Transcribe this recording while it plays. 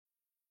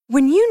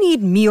When you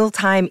need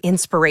mealtime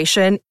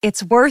inspiration,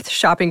 it's worth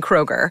shopping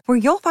Kroger, where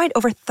you'll find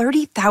over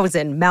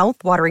 30,000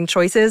 mouth-watering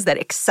choices that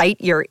excite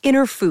your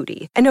inner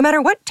foodie. And no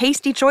matter what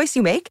tasty choice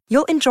you make,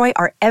 you'll enjoy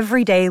our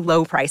everyday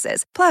low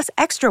prices, plus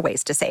extra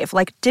ways to save,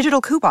 like digital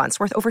coupons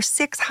worth over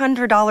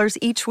 $600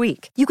 each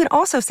week. You can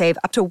also save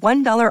up to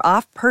 $1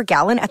 off per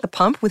gallon at the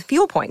pump with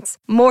fuel points.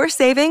 More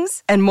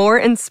savings and more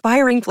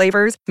inspiring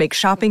flavors make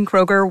shopping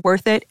Kroger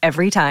worth it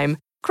every time.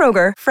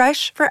 Kroger,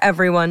 fresh for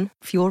everyone.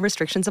 Fuel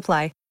restrictions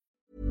apply.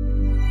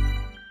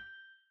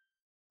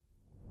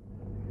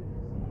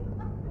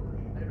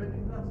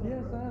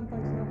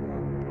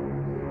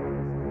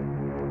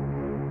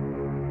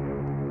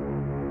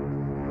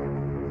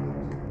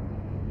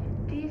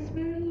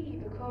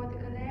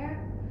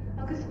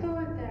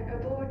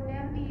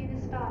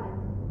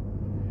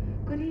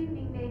 Good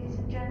evening, ladies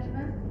and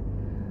gentlemen.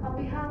 On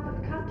behalf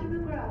of Captain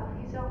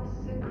McGrath, his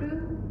officers and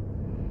crew,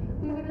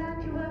 we would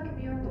like to welcome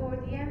you on board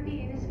the MV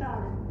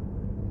Innisfallen.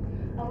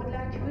 I would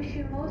like to wish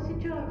you a most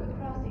enjoyable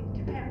crossing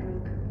to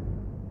Pembroke.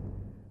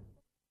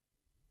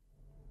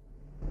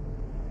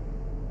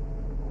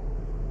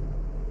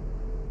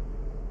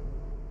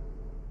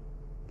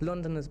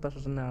 London is better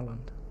than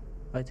Ireland,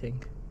 I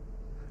think.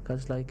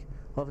 Because, like,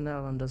 over in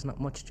Ireland, there's not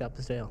much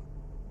jobs there.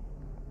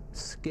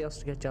 It's scarce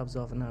to get jobs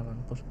over in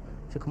Ireland, but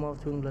if you come over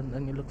to England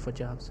and you look for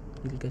jobs,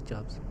 you'll get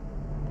jobs.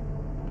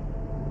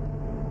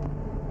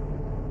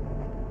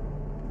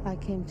 I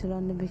came to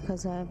London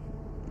because I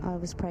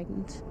was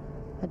pregnant.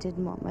 I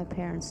didn't want my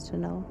parents to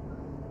know.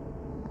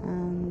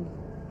 And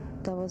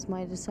that was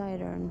my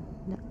decider, and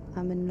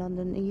I'm in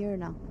London a year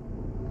now.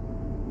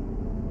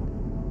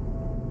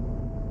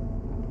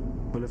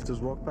 Well, if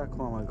there's work back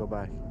home, I'll go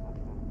back.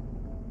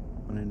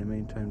 And in the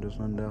meantime, there's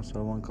none there, so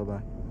I won't go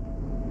back.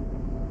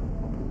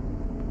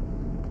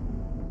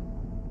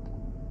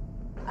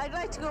 I'd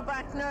like to go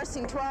back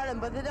nursing to Ireland,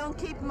 but they don't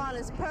keep them on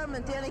as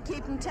permanent, they only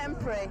keep them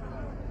temporary.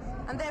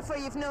 And therefore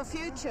you've no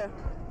future.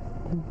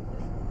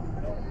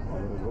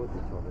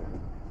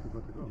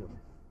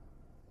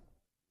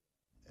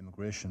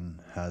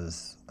 Immigration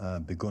has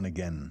begun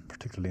again,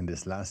 particularly in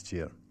this last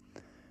year.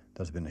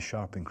 There's been a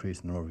sharp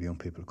increase in the number of young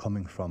people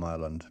coming from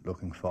Ireland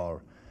looking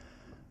for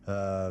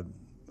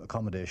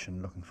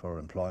accommodation, looking for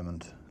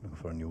employment, looking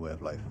for a new way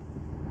of life.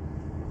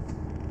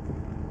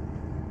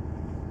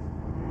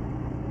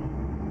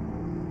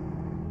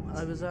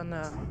 I was on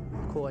a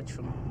coach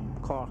from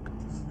Cork.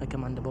 I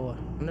came on the board,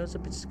 and I was a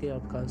bit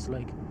scared because,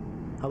 like,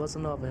 I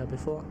wasn't over here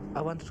before.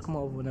 I wanted to come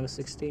over when I was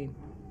 16,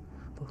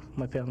 but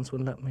my parents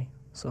wouldn't let me,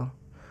 so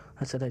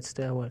I said I'd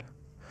stay a while.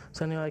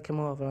 So anyway, I came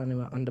over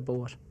anyway on the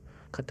boat,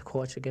 got the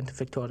coach again to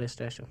Victoria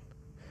Station.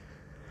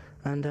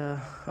 And I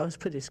was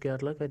pretty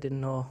scared, like I didn't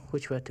know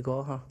which way to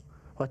go or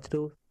what to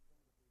do.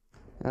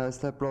 I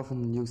slept rough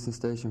in Euston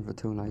Station for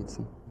 2 nights.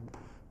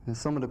 And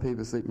some of the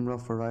people sleeping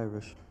rough are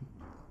Irish,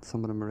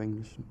 some of them are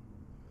English,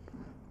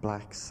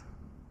 blacks.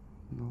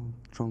 No,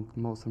 drunk,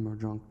 most of them are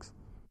drunks.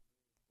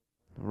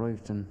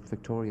 Arrived in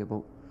Victoria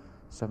about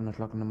 7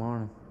 o'clock in the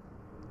morning.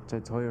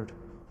 Dead tired.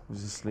 I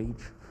was asleep.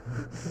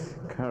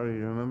 Can't really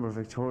remember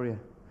Victoria.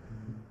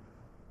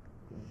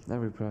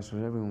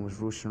 Everyone was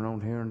rushing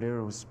around here and there.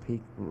 It was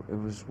peak. It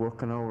was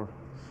working hour.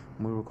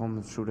 And we were coming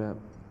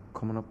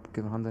up,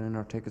 handing in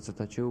our tickets at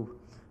the tube.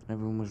 And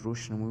everyone was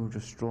rushing, and we were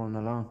just strolling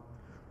along,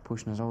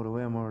 pushing us out of the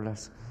way more or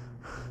less.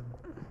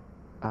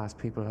 Asked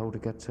people how to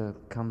get to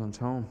Camden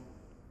Town.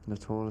 They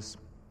told us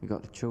we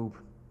got the tube.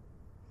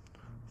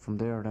 From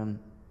there, then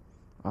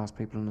asked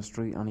people in the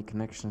street any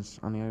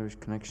Irish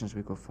connections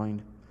we could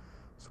find.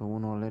 So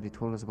one old lady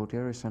told us about the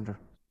Irish Centre.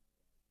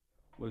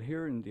 Well,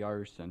 here in the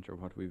Irish Centre,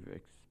 what we've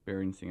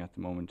experiencing at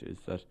the moment is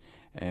that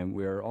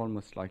we are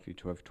almost likely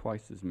to have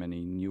twice as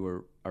many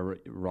newer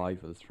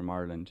arrivals from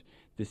Ireland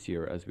this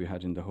year as we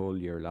had in the whole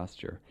year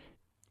last year.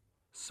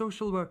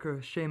 Social worker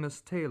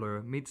Seamus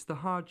Taylor meets the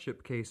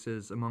hardship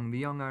cases among the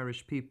young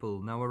Irish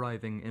people now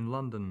arriving in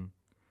London.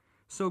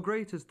 So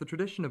great is the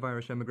tradition of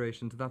Irish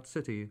emigration to that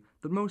city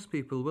that most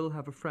people will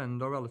have a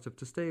friend or relative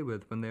to stay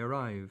with when they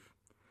arrive.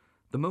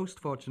 The most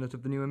fortunate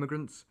of the new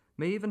immigrants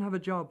may even have a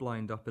job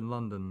lined up in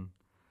London.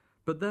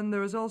 But then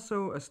there is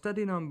also a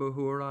steady number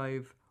who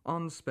arrive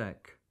on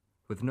spec,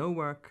 with no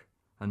work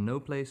and no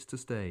place to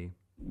stay.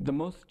 The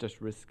most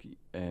at risk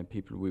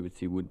people we would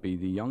see would be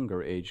the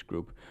younger age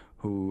group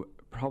who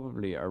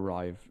probably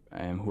arrive,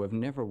 who have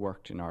never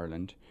worked in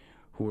Ireland,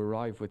 who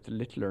arrive with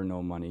little or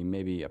no money,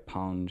 maybe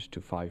 £1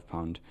 to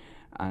 £5,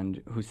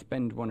 and who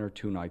spend 1 or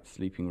 2 nights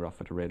sleeping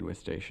rough at a railway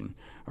station,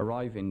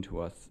 arrive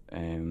into us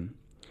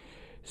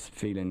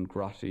feeling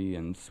grotty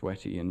and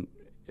sweaty, and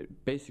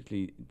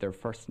basically their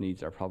first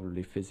needs are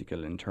probably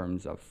physical in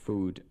terms of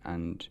food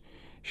and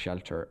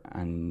shelter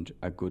and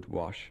a good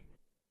wash.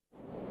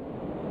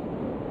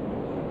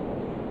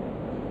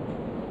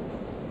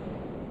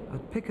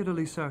 At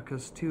Piccadilly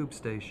Circus tube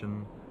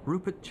station,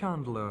 Rupert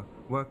Chandler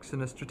works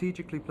in a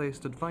strategically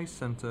placed advice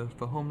centre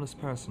for homeless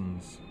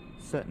persons.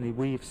 Certainly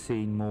we've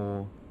seen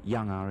more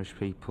young Irish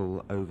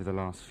people over the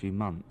last few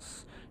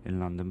months in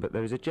London, but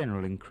there is a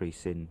general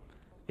increase in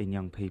in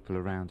young people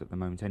around at the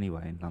moment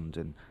anyway in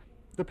London.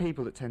 The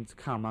people that tend to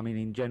come, I mean,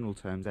 in general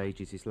terms,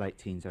 ages is late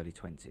teens, early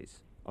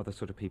 20s, are the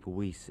sort of people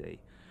we see.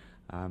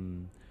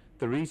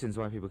 The reasons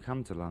why people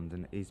come to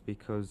London is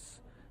because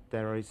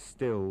there is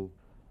still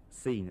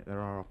seen that there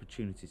are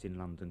opportunities in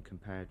London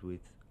compared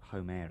with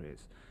home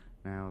areas.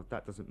 Now,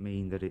 that doesn't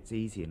mean that it's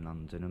easy in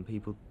London, and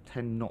people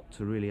tend not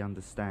to really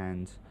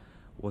understand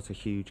what a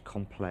huge,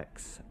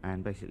 complex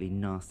and basically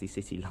nasty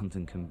city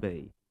London can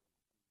be.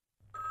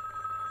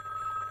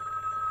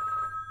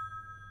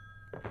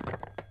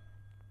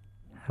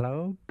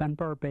 Hello,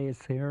 Benburr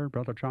Base here,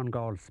 Brother John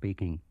Gall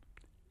speaking.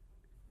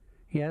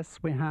 Yes,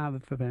 we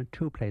have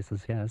 2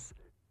 places, yes.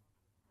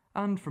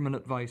 And from an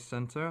advice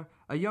centre,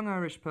 a young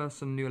Irish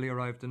person newly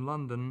arrived in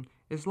London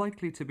is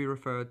likely to be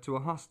referred to a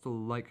hostel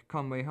like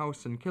Conway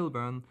House in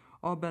Kilburn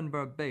or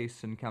Benburr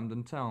Base in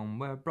Camden Town,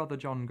 where Brother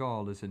John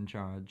Gall is in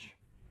charge.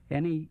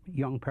 Any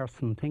young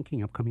person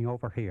thinking of coming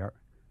over here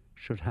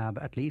should have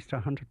at least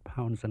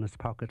 £100 in his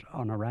pocket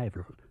on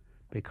arrival,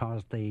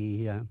 because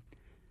the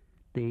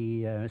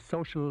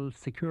social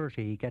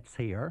security he gets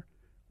here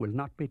will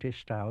not be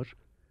dished out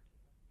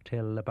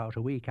till about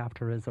a week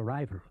after his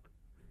arrival.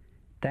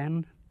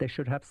 Then they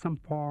should have some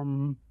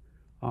form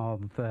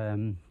of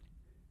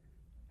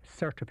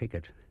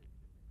certificate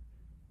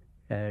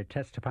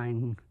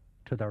testifying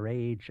to their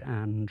age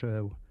and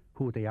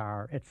who they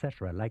are,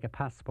 etc., like a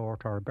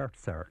passport or a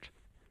birth cert,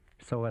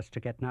 so as to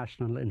get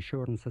national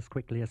insurance as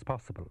quickly as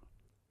possible.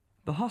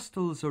 The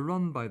hostels are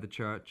run by the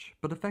church,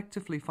 but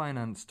effectively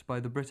financed by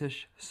the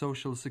British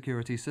social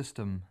security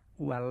system.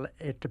 Well,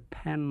 it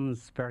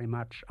depends very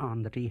much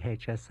on the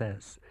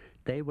DHSS.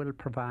 They will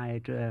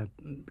provide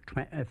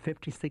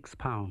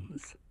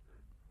 £56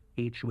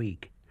 each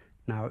week.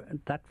 Now,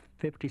 that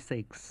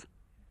 56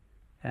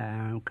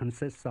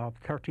 consists of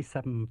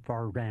 37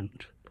 for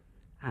rent,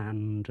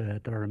 and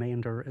the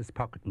remainder is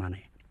pocket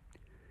money.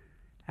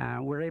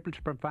 We're able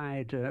to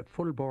provide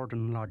full board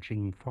and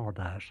lodging for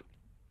that.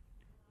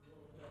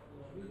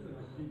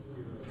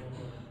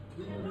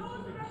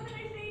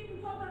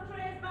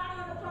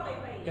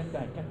 Get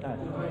that.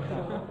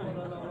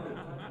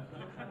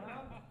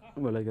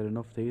 Well, I get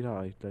enough to eat,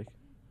 alright, like.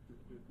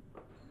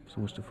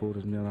 So much the food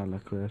isn't all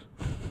that great.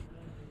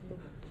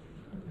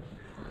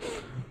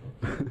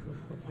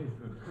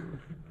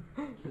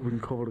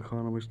 Wouldn't cover the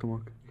corner of my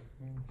stomach.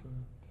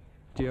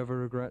 Do you ever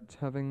regret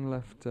having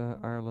left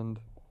Ireland?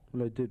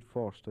 Well, I did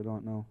first, I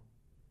don't know.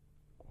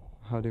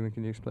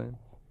 Can you explain?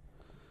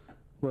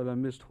 Well, I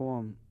missed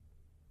home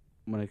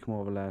when I came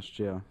over last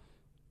year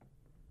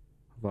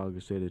of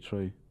August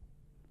 '83.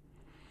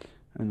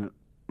 And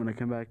when I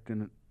came back,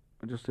 then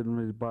I just didn't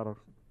really bother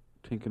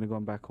thinking of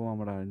going back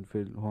home, or I didn't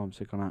feel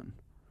homesick or nothing.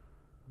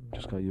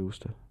 Just got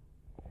used to it.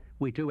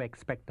 We do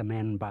expect them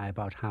in by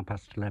about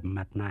 11:30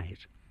 at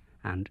night,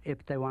 and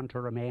if they want to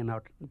remain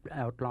out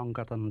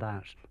longer than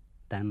that,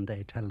 then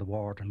they tell the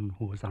warden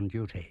who is on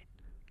duty.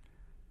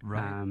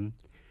 Right.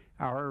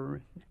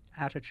 Our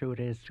attitude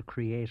is to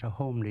create a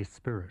homely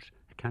spirit,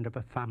 a kind of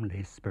a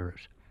family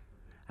spirit,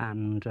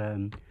 and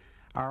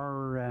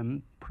our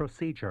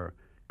procedure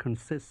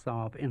consists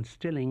of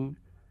instilling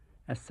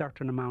a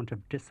certain amount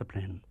of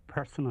discipline,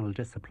 personal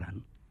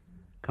discipline,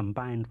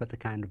 combined with a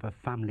kind of a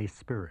family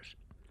spirit.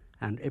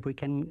 And if we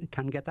can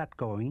get that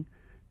going,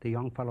 the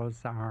young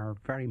fellows are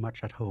very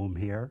much at home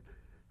here,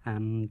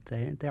 and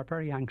they're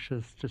very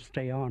anxious to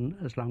stay on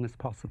as long as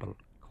possible.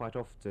 Quite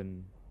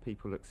often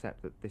people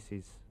accept that this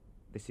is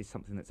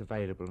something that's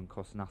available and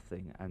costs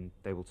nothing, and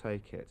they will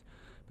take it.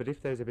 But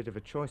if there's a bit of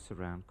a choice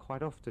around,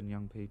 quite often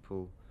young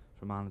people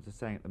from Ireland are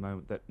saying at the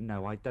moment that,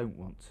 no, I don't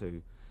want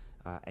to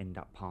end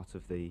up part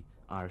of the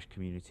Irish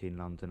community in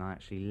London. I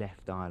actually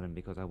left Ireland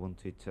because I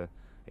wanted to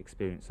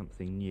experience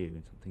something new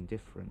and something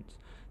different.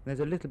 And there's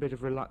a little bit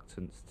of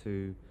reluctance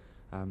to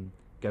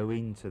go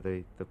into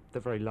the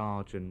very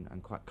large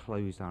and quite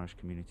closed Irish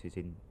communities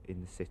in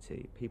the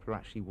city. People are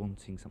actually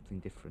wanting something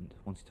different,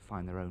 wanting to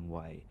find their own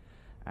way,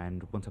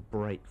 and want a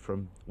break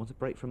from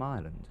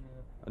Ireland.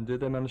 Yeah. And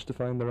did they manage to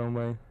find their own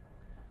way?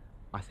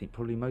 I think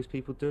probably most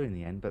people do in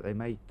the end, but they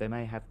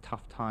may have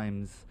tough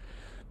times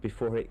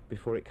before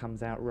it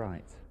comes out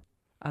right.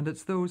 And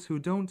it's those who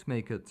don't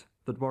make it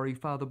that worry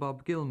Father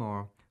Bob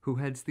Gilmore, who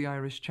heads the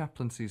Irish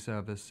chaplaincy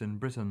service in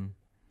Britain.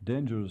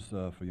 Dangers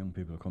for young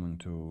people coming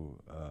to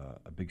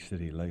a big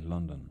city like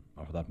London,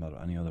 or for that matter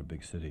any other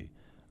big city,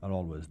 are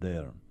always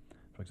there.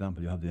 For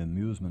example, you have the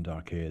amusement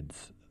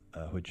arcades,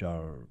 which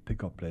are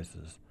pick-up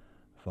places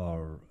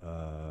for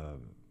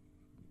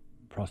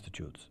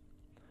prostitutes,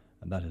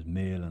 and that is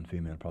male and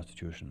female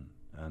prostitution.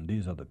 And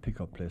these are the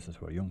pick-up places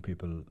where young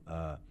people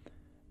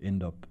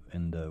end up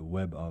in the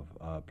web of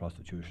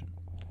prostitution.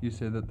 You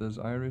say that there's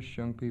Irish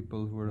young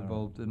people who are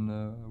involved in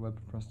the web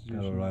of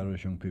prostitution? There are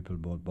Irish young people,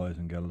 both boys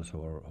and girls,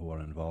 who are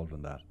involved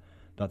in that.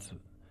 That's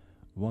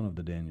one of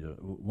the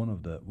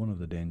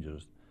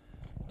dangers.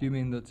 Do you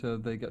mean that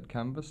they get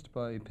canvassed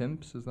by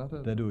pimps? Is that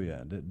it? They do,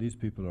 yeah. These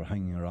people are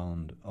hanging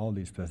around all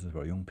these places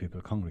where young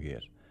people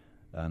congregate,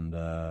 and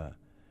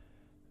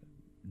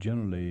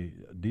generally,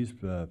 these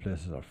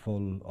places are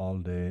full all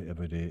day,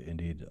 every day,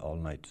 indeed all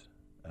night.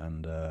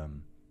 And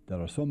there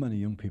are so many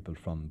young people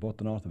from both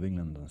the north of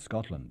England and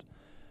Scotland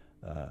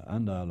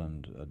and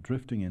Ireland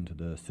drifting into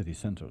the city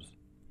centres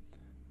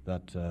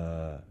that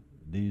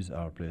these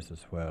are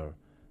places where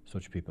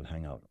such people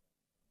hang out.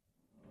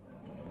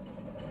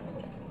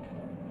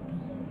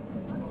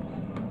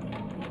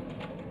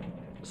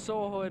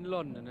 Soho in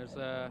London is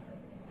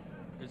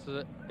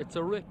it's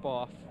a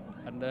rip-off,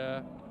 and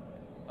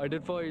I'd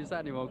advise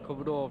anyone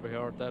coming over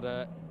here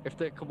that if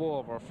they come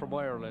over from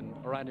Ireland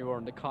or anywhere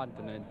on the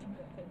continent,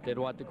 they'd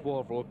want to go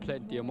over with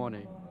plenty of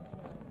money.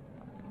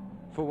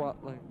 For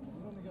what, like?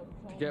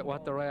 To get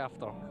what they're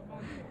after.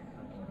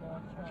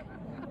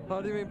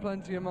 How do you mean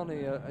plenty of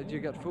money? Do you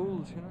get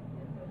fooled, you know?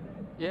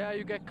 Yeah,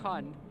 you get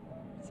conned.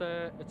 It's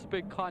a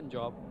big con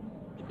job.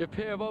 You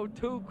pay about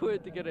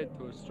 £2 to get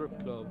into a strip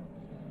club,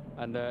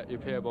 and you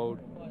pay about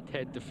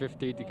 10 to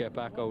 15 to get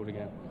back out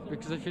again.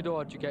 Because if you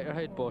don't, you get your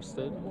head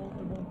busted.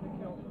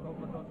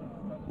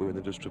 We went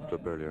into a strip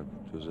club earlier.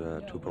 It was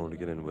 £2 to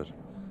get in with.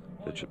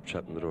 The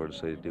chap in the door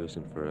decided he was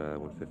in for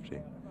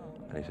 £1.50,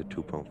 and he said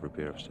 £2 for a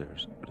beer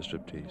upstairs with a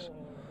striptease.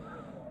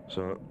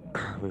 So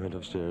we went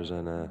upstairs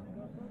and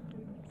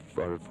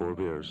ordered 4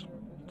 beers.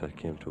 That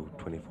came to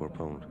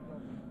 £24.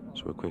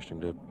 So we're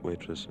questioning the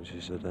waitress, and she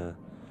said there's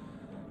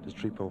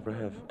 £3 for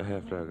a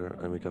half lager,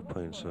 and we got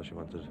pints, so she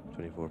wanted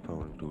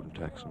 £24, including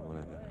tax and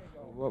whatever.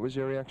 What was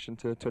your reaction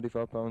to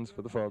 £24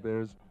 for the 4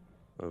 beers?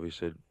 Well, we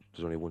said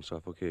there's only one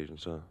off occasion,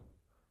 so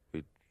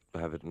we'd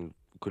have it, and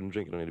couldn't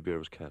drink it. Only the beer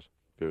was cat.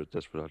 Beer was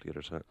desperate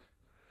altogether, so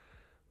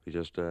we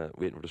just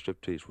waiting for the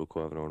striptease. We'll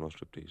go have an hour, no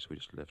striptease, so we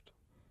just left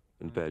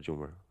in bad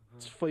humour.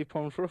 It's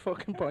 £5 for a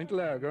fucking pint of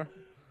lager.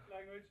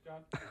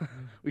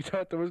 We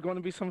thought there was going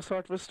to be some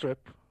sort of a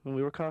strip when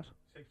we were caught.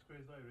 6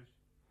 quid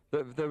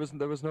Irish.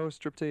 There was no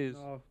striptease.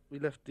 No, we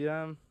left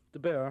the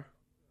bar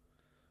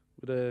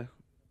with a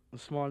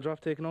small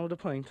drop taken out of the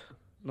pint,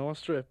 no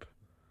strip,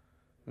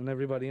 and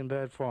everybody in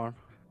bad form.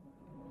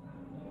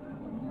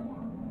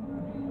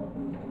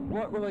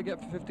 What will I get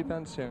for 50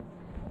 pence here?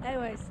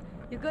 Anyways,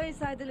 you go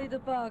inside the little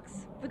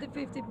box, put the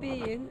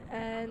 50p in,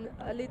 and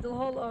a little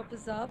hole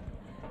opens up,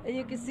 and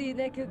you can see a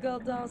naked girl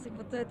dancing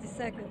for 30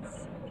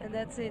 seconds, and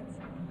that's it.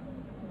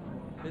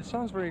 It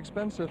sounds very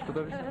expensive,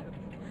 but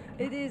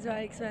it is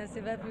very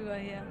expensive everywhere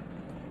here.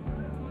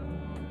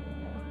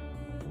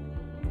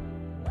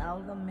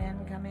 Well, the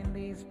men come in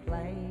these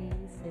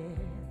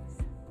places,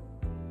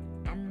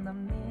 and the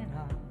men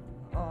are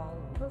all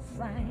the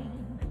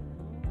same.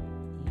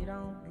 You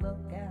don't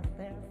look at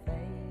their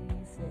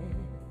faces,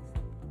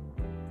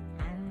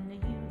 and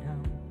you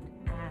don't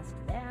ask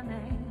their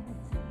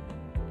names.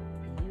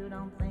 You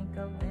don't think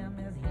of them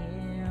as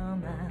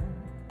human.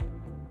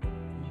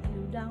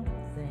 You don't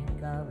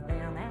think of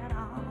them at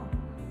all.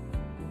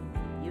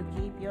 You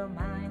keep your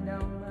mind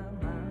on the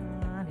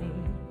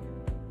money,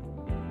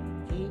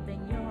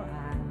 keeping your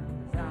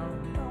eyes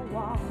on the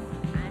wall.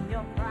 I'm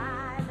your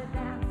private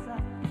dancer,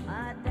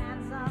 a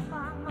dancer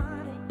for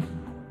money.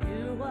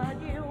 Do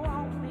what you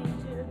want me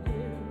to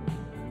do.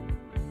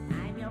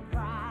 I'm your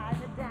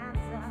private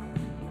dancer,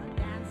 a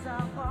dancer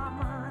for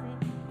money,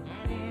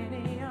 and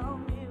any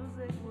old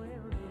music will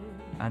do.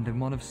 And in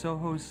one of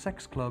Soho's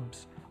sex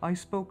clubs, I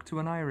spoke to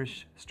an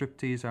Irish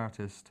striptease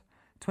artist,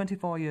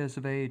 24 years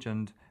of age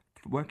and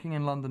working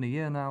in London a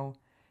year now.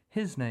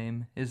 His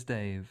name is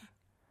Dave.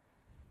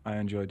 I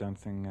enjoy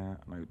dancing,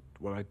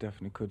 I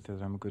definitely could say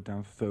that I'm a good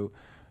dancer, so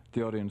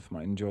the audience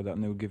might enjoy that,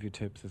 and they'll give you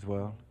tips as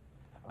well.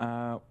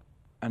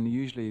 And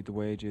usually the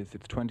wages,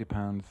 it's £20.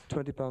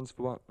 £20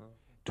 for what?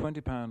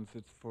 £20,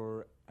 it's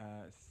for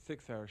a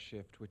 6-hour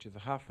shift, which is a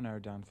half an hour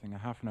dancing, a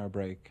half an hour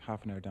break,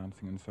 half an hour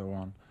dancing, and so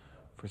on,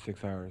 for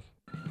 6 hours.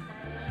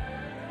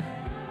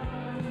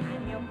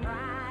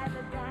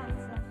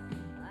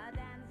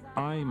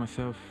 I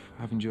myself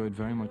have enjoyed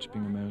very much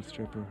being a male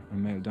stripper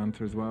and male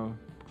dancer as well.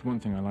 It's one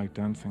thing I like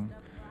dancing,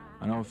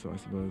 and also I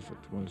suppose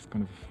it's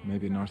kind of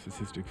maybe a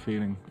narcissistic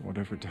feeling,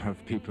 whatever, to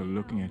have people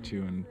looking at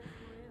you and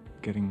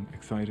getting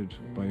excited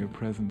by your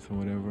presence or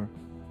whatever.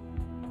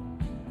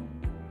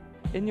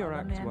 In your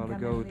act a while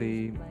ago,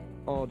 the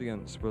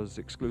audience was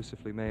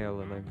exclusively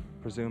male and I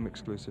presume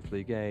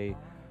exclusively gay.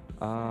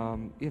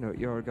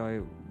 You're a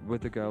guy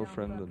with a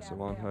girlfriend and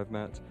so on who I've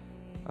met.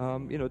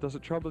 Does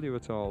it trouble you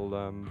at all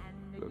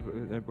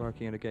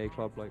working in a gay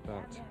club like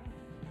that?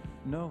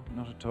 No,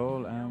 not at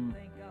all.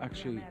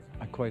 Actually,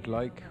 I quite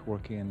like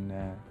working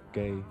in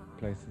gay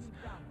places.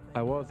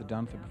 I was a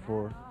dancer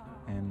before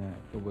in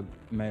with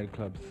male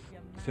clubs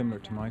similar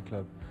to my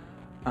club,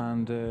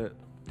 and the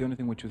only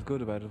thing which was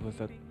good about it was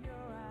that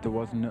there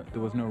was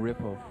no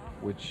rip-off,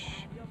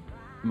 which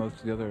most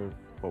of the other,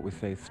 what we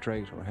say,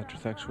 straight or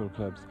heterosexual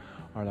clubs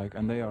are like,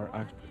 and they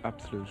are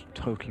absolute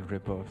total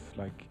rip-offs.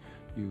 Like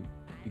you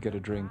get a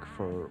drink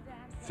for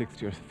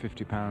 £60 or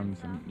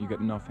 £50 and you get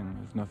nothing.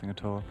 There's nothing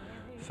at all.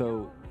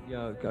 So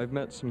yeah, I've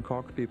met some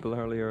Cork people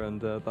earlier,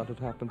 and that had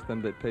happened to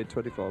them. They'd paid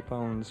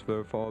 £24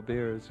 for 4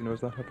 beers.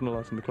 Has that happened a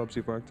lot in the clubs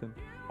you've worked in?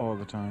 All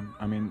the time.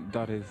 I mean,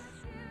 that is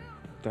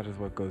that is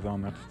what goes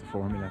on. That's the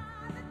formula.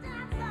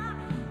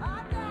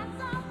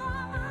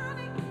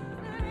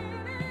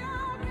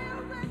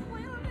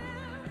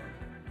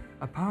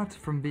 Apart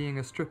from being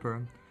a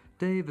stripper,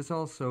 Dave is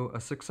also a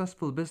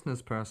successful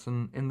business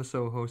person in the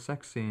Soho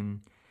sex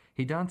scene.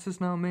 He dances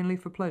now mainly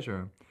for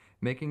pleasure,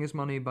 making his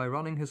money by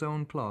running his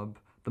own club,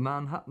 the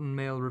Manhattan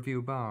Male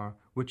Review Bar,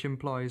 which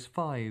employs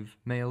 5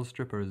 male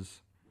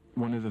strippers.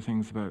 One of the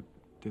things about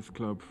this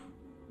club,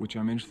 which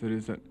I'm interested in,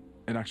 is that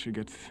it actually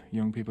gets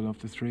young people off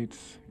the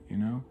streets, you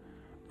know.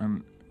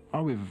 And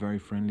we have a very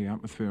friendly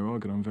atmosphere. We all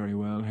get on very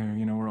well here,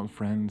 you know, we're all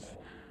friends.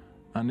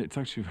 And it's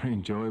actually very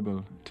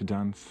enjoyable to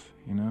dance,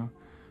 you know.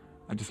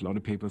 A lot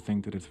of people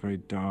think that it's very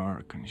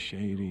dark and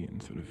shady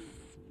and sort of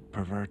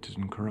perverted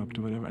and corrupt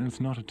or whatever, and it's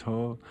not at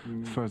all.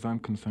 As far as I'm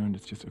concerned,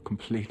 it's just a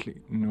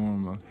completely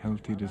normal,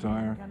 healthy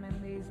desire.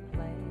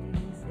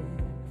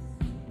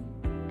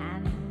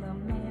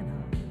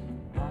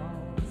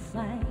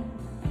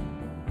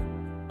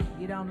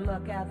 You don't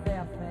look at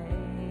their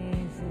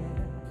faces,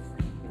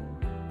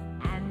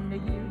 and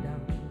you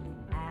don't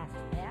ask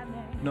their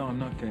names. No, I'm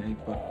not gay,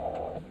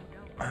 but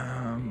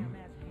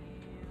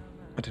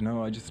I don't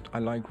know, I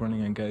like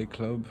running a gay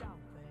club.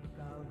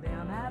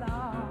 Them at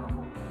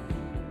all.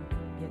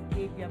 You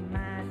keep your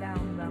mind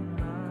on the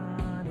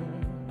money,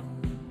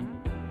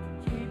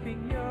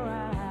 keeping your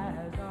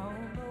eyes on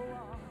the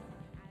wall.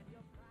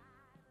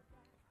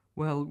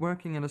 Well,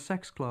 working in a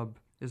sex club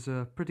is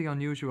a pretty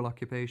unusual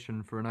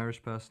occupation for an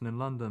Irish person in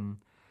London.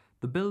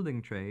 The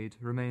building trade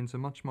remains a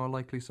much more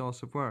likely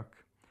source of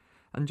work.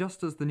 And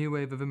just as the new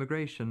wave of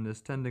immigration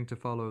is tending to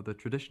follow the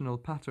traditional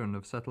pattern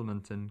of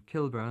settlement in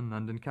Kilburn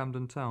and in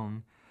Camden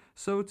Town,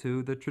 so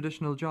too the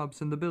traditional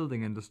jobs in the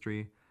building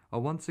industry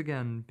are once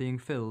again being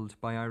filled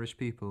by Irish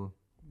people.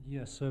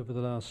 Yes, over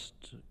the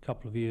last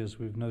couple of years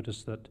we've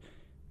noticed that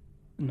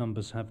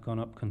numbers have gone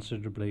up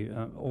considerably,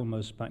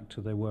 almost back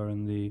to they were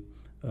in the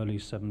early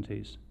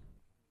 70s.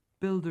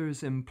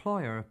 Builders'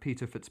 employer,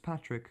 Peter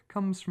Fitzpatrick,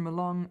 comes from a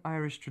long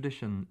Irish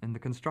tradition in the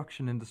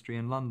construction industry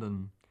in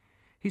London.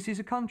 He sees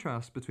a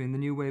contrast between the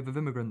new wave of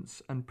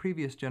immigrants and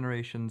previous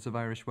generations of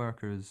Irish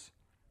workers.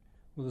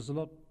 Well, there's a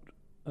lot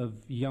of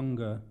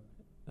younger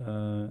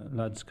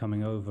lads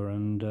coming over,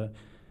 and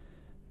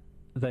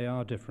they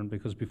are different,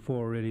 because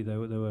before really there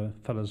were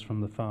fellas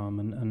from the farm,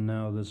 and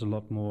now there's a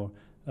lot more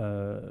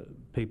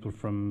people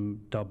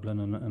from Dublin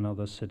and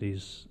other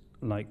cities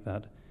like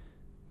that.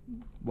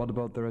 What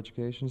about their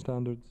education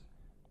standards?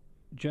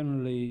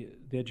 Generally,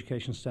 the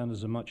education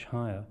standards are much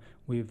higher.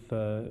 We've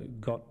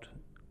got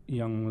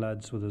young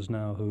lads with us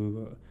now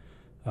who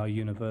are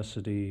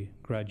university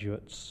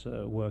graduates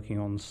working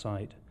on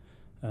site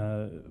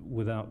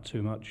without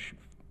too much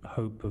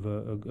hope of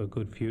a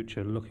good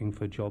future, looking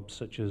for jobs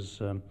such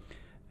as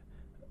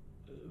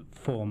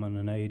foremen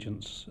and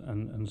agents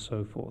and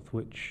so forth,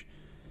 which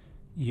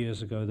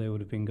years ago they would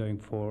have been going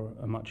for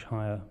a much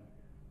higher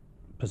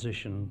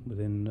position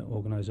within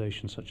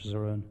organisations such as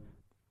our own.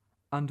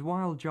 And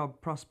while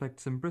job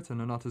prospects in Britain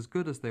are not as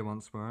good as they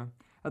once were,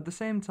 at the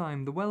same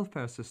time the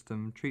welfare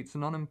system treats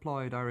an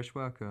unemployed Irish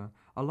worker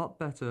a lot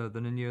better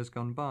than in years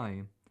gone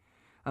by.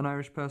 An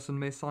Irish person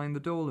may sign the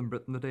dole in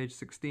Britain at age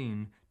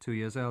 16, 2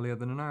 years earlier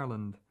than in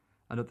Ireland,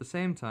 and at the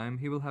same time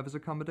he will have his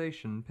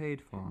accommodation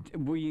paid for.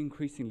 We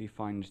increasingly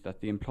find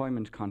that the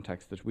employment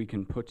contacts that we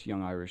can put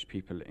young Irish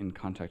people in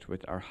contact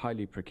with are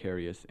highly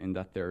precarious, in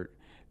that they're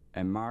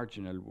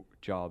marginal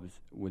jobs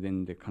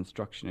within the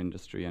construction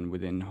industry and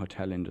within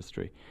hotel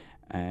industry,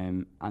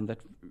 and that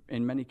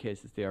in many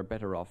cases they are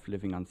better off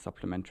living on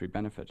supplementary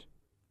benefit.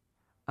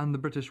 And the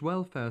British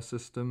welfare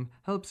system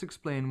helps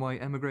explain why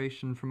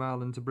emigration from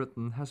Ireland to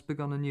Britain has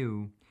begun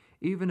anew,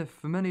 even if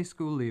for many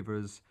school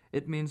leavers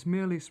it means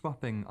merely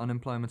swapping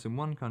unemployment in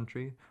one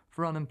country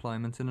for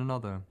unemployment in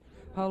another.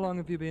 How long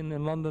have you been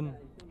in London?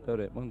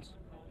 About 8 months.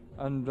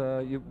 And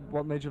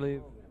what made you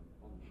leave?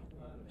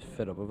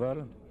 Fed up with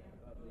Ireland.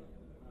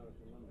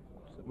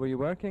 Were you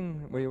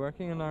working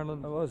in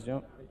Ireland? I was,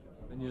 yeah.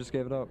 And you just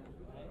gave it up?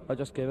 I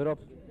just gave it up.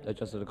 I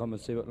just had to come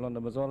and see what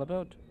London was all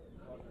about.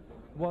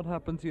 What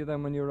happened to you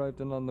then when you arrived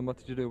in London? What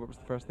did you do? What was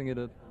the first thing you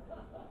did?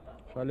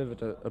 I live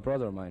with a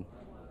brother of mine.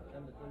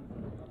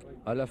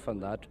 I left from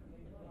that.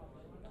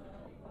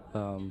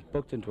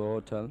 Booked into a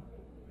hotel.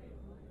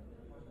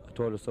 I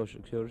told the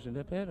social security and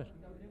they paid it.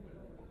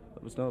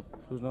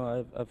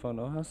 I found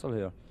no hassle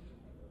here.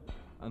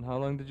 And how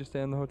long did you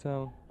stay in the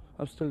hotel?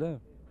 I'm still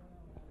there.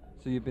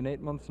 So you've been 8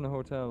 months in a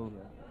hotel,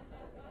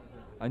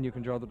 and you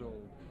can draw the dole?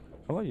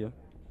 Oh, yeah.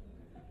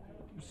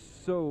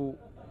 So,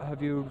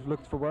 have you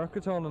looked for work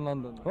at all in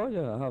London? Oh,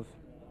 yeah, I have.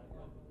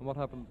 And what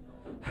happened?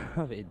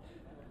 I mean,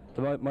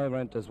 my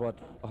rent is,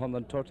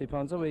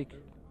 £130 a week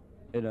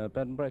in a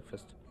bed and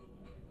breakfast.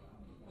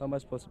 How am I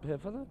supposed to pay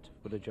for that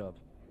with a job?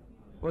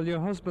 Well, your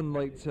husband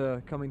liked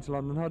coming to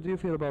London. How do you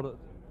feel about it?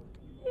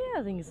 Yeah,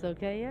 I think it's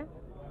okay, yeah.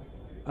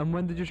 And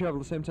when did you travel?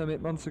 The same time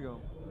 8 months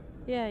ago?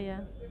 Yeah.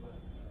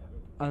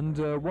 And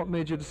what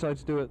made you decide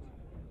to do it?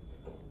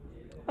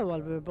 Oh, well,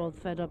 we were both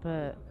fed up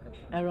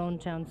our own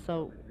town,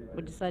 so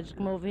we decided to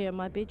come over here. It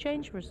might be a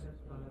change for us.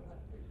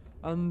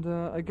 And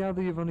I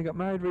gather you've only got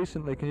married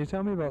recently. Can you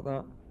tell me about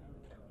that?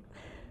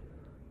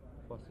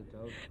 What's it,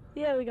 dog?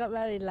 Yeah, we got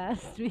married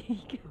last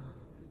week.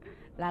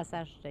 Last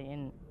Saturday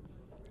in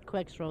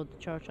Quex Road, the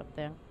church up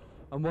there.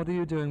 And what are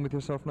you doing with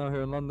yourself now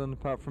here in London,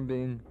 apart from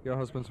being your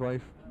husband's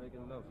wife?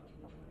 Making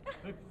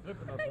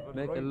love.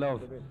 Making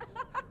love.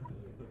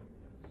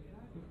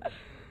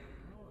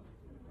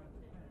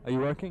 Are you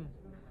working?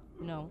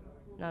 No,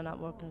 not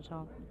working at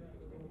all.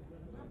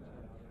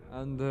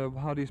 And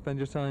how do you spend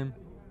your time?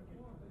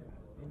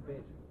 In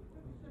bed.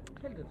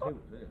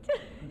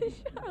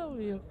 Shut up,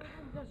 you.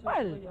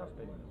 Well,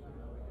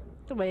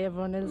 the way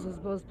everyone else, I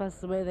suppose,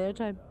 passes away their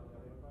time.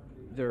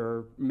 There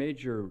are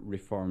major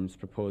reforms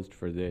proposed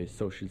for the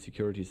social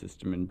security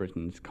system in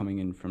Britain coming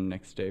in from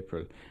next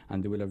April,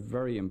 and they will have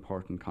very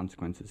important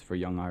consequences for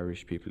young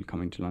Irish people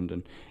coming to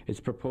London. It's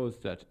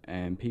proposed that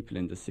people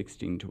in the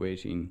 16 to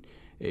 18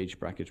 age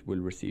bracket will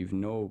receive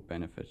no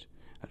benefit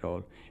at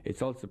all.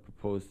 It's also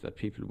proposed that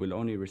people will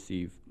only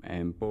receive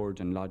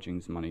board and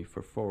lodgings money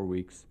for 4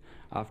 weeks,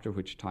 after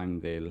which time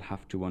they'll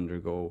have to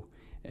undergo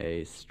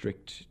a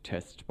strict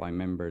test by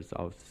members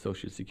of the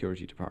Social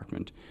Security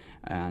Department,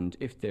 and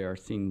if they are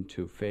seen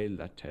to fail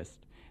that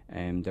test,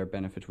 their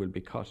benefit will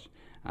be cut.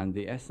 And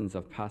the essence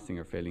of passing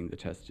or failing the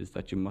test is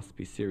that you must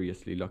be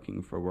seriously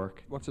looking for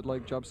work. What's it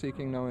like job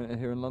seeking now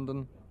here in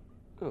London?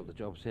 Well, the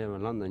jobs here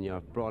in London, you're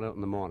brought out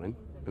in the morning,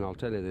 and I'll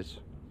tell you this.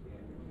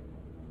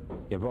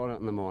 You're brought out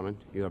in the morning,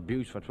 you're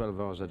abused for 12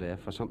 hours a day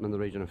for something in the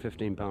region of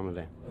 £15 a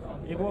day.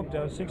 You go up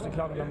there at 6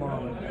 o'clock in the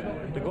morning,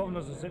 the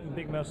governors are sitting in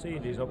big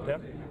Mercedes up there,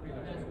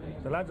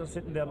 the lads are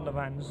sitting there in the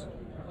vans.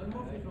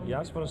 You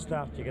ask for a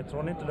start, you get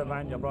thrown into the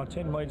van, you're brought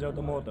 10 miles out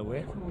the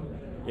motorway,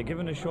 you're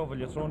given a shovel,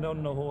 you're thrown down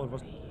in the hole for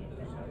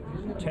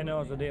 10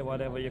 hours a day,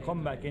 whatever. You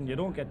come back in, you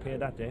don't get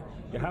paid that day,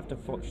 you have to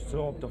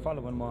throw up the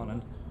following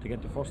morning to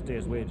get the first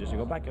day's wages. You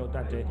go back out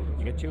that day,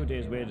 you get 2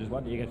 days' wages.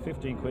 What do you get?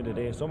 15 quid a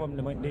day. Some of them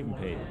they mightn't even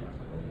pay.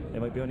 They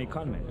might be on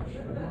economy.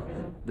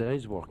 There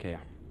is work here.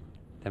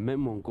 The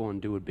men won't go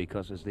and do it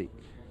because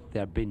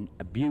they're being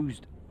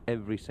abused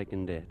every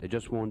second day. They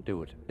just won't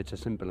do it. It's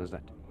as simple as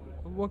that.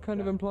 What kind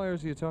of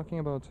employers are you talking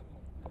about?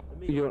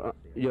 They are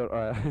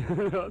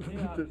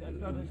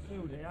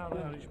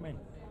Irishmen.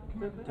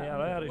 They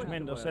are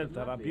Irishmen themselves.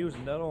 They're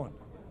abusing their own.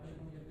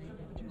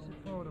 Just sit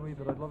forward a wee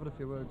bit. I'd love it if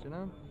you would, you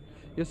know?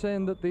 You're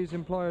saying that these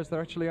employers,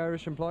 they're actually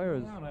Irish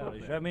employers?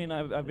 Irish. I mean,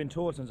 I've been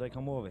told since I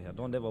come over here,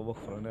 don't ever work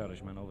for an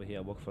Irishman over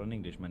here, work for an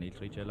Englishman, he'll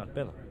treat you a lot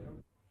better.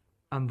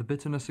 And the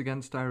bitterness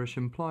against Irish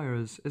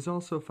employers is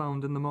also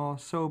found in the more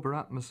sober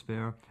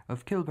atmosphere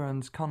of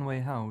Kilburn's Conway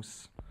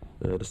House.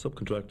 The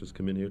subcontractors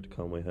come in here to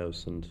Conway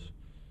House and,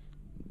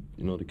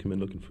 you know, they come in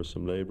looking for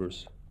some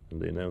labourers and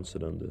they announce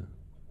it on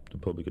the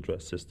public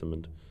address system,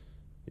 and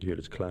you hear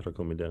this clatter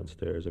coming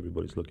downstairs,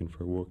 everybody's looking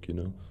for work, you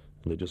know,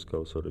 and they just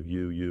go sort of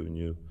you and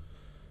you.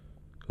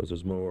 Because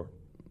there's more,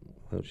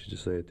 how should you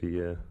say it,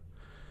 the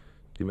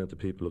amount of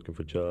people looking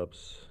for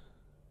jobs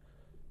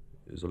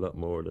is a lot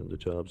more than the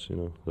jobs, you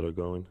know, that are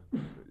going.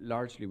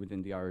 Largely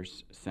within the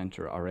Irish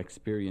Centre, our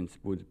experience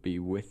would be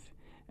with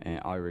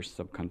Irish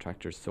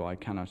subcontractors, so I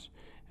cannot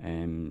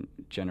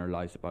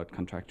generalise about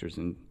contractors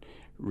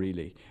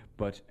really.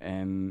 But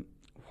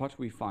what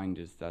we find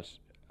is that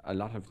a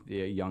lot of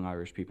the young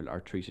Irish people are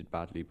treated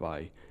badly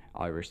by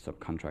Irish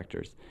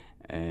subcontractors.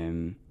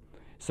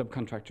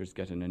 Subcontractors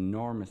get an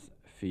enormous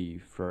fee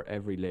for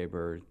every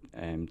labourer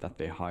that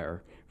they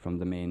hire from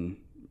the main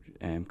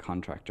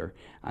contractor,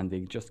 and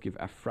they just give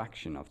a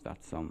fraction of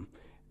that sum,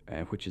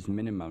 which is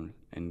minimal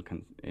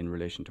in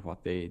relation to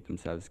what they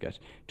themselves get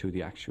to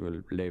the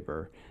actual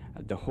labourer.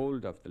 The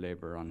hold of the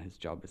labourer on his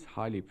job is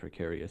highly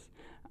precarious,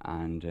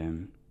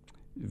 and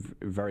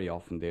very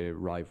often they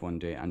arrive one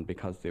day, and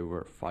because they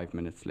were 5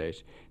 minutes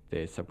late,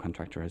 the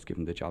subcontractor has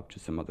given the job to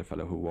some other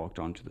fellow who walked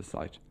onto the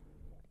site.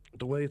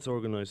 The way it's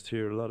organised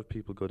here, a lot of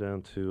people go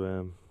down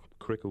to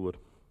Cricklewood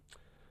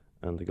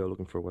and they go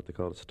looking for what they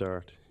call a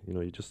start. You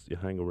know, you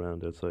hang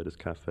around outside this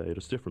cafe.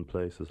 There's different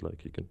places,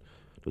 like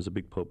there's a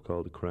big pub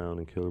called the Crown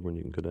in Kilburn.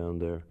 You can go down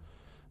there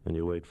and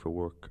you wait for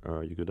work,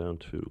 or you go down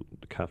to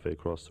the cafe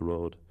across the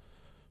road.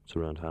 It's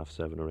around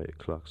 7:30 or 8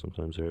 o'clock,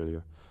 sometimes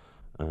earlier,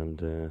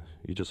 and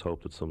you just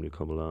hope that somebody will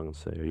come along and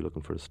say, are you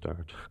looking for a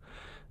start?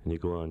 And you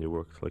go on, you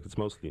work. Like, it's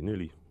mostly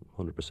nearly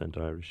 100%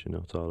 Irish, you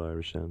know, it's all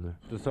Irish down there.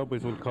 The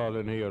subways will call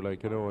in here,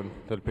 like, you know, and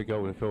they'll pick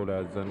out a few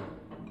lads and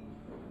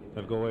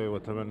they'll go away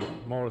with them, and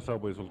more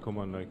subways will come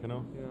on, like, you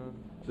know. Yeah.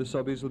 The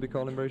subbies will be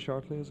calling very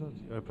shortly, is it?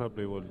 I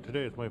probably will.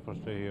 Today is my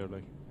first day here,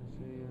 like.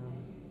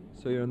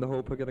 So you're in the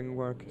hope of getting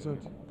work, is it?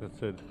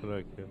 That's it,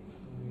 correct, yeah.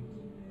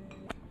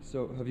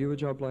 So have you a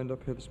job lined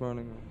up here this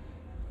morning?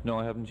 No,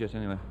 I haven't yet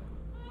anyway.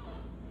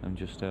 I'm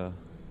just, Have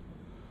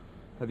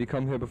you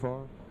come here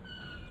before?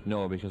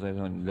 No, because I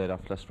was laid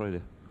off last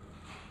Friday.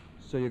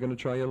 So you're going to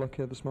try your luck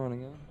here this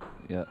morning,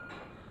 yeah? Yeah.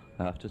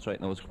 I have to try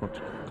it now. It's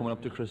coming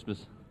up to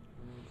Christmas.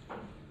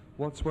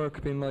 What's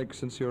work been like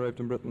since you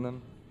arrived in Britain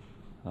then?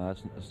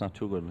 It's not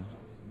too good.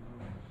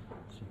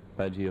 It's a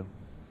bad year.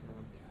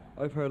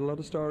 I've heard a lot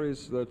of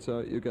stories that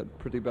you get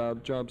pretty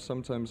bad jobs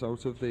sometimes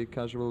out of the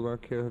casual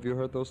work here. Have you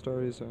heard those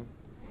stories? Or?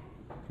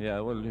 Yeah,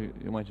 well,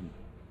 you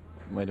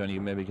might only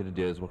maybe get a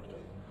day's work,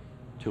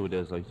 2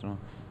 days, like, you know.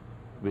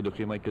 Be lucky,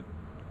 you might get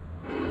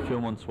a few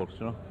months' work,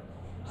 you know.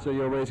 So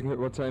you're waiting here,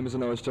 what time is it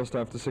now? It's just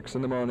after 6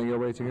 in the morning. You're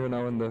waiting here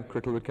now in the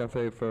Cricklewood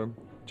Cafe for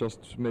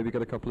just maybe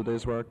get a couple of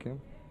days' work, yeah?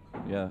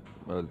 Yeah,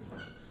 well,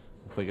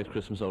 if I get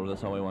Christmas over,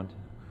 that's all I want.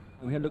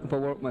 I'm here looking for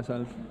work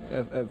myself,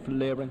 for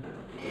labouring.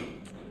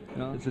 You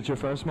know? Is it your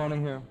first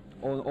morning here?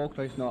 Oh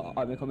Christ, no,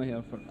 I've been coming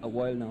here for a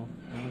while now.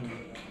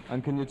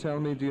 And can you tell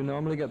me, do you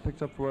normally get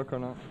picked up for work or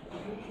not?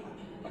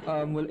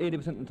 Well,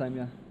 80% of the time,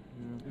 yeah.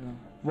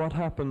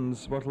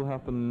 What will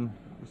happen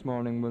this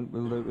morning?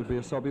 Will there be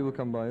a subby will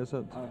come by, is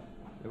it?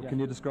 Yeah. Can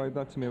you describe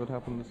that to me, what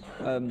happens?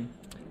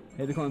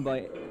 He'll be coming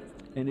by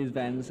in these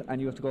vans, and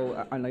you have to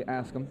go and like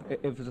ask him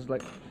if it's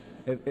like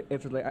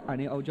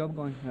any old job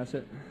going. That's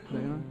it. You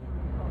know?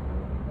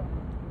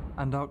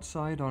 And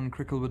outside on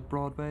Cricklewood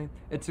Broadway,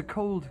 it's a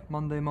cold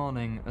Monday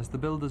morning as the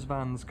builders'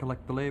 vans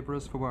collect the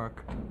labourers for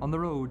work on the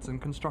roads and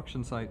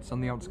construction sites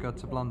on the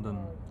outskirts of London.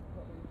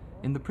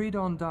 In the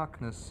pre-dawn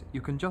darkness,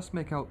 you can just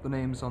make out the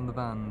names on the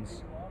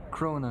vans: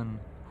 Cronin,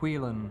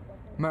 Whelan,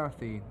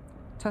 Murphy,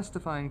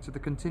 testifying to the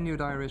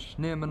continued Irish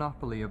near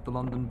monopoly of the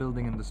London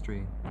building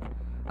industry.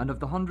 And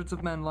of the hundreds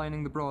of men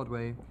lining the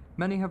Broadway,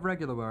 many have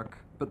regular work,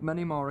 but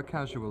many more are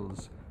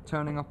casuals,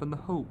 turning up in the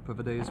hope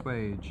of a day's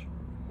wage.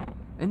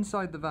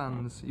 Inside the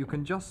vans, you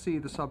can just see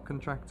the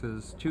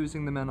subcontractors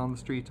choosing the men on the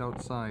street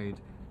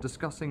outside,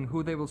 discussing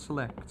who they will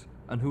select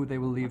and who they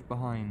will leave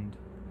behind.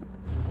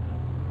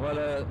 Well,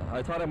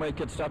 I thought I might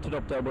get started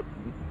up there, but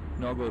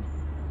no good.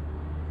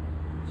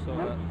 So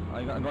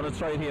I'm going to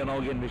try it here now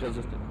again because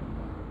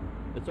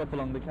it's up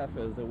along the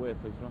cafe as they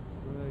wait, like, you know.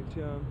 Right,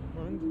 yeah.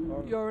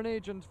 And you're an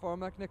agent for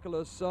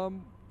McNicholas.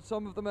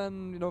 Some of the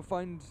men, you know,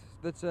 find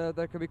that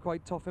there can be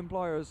quite tough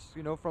employers,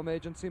 you know, from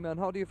agency men.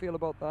 How do you feel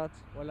about that?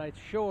 Well, I'm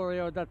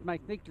sure that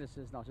McNicholas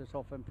is not a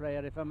tough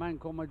employer. If a man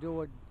come and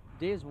do a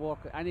day's work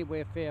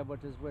anyway fair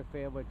with us, we're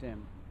fair with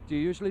him. Do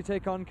you usually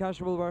take on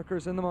casual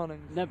workers in the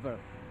mornings? Never.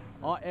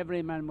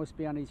 Every man must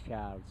be on his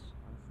cards.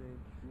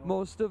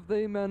 Most of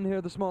the men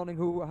here this morning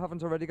who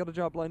haven't already got a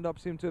job lined up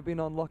seem to have been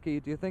unlucky.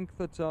 Do you think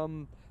that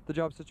the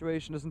job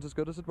situation isn't as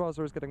good as it was,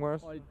 or is getting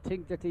worse? I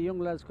think that the young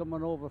lads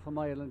coming over from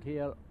Ireland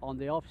here on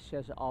the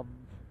offset of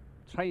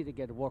trying to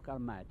get work are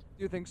mad.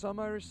 Do you think some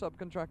Irish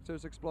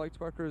subcontractors exploit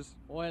workers?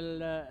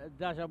 Well,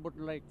 that I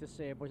wouldn't like to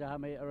say, but I'll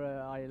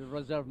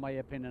reserve my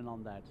opinion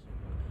on that.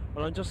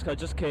 Well, I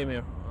just came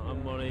here.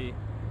 I'm only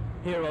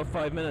here about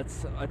 5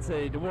 minutes. I'd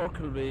say the work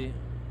will be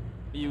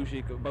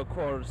usually about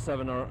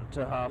 7:15 or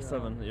to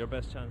 7:30. Your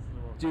best chance in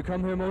the world. Do you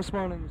come here most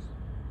mornings?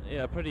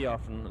 Yeah, pretty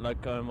often.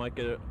 Like I might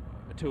get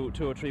 2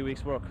 or 3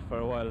 weeks work for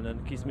a while, and then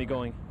it keeps me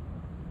going.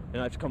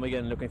 And I have to come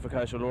again looking for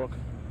casual work.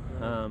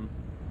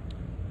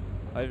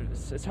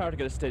 It's hard to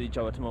get a steady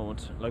job at the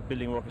moment. Like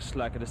building work is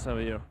slack at this time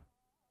of year.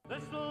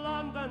 This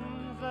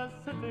London's a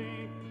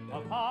city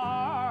of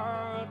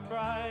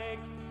heartbreak.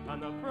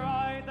 On a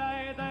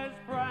Friday there's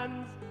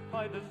friends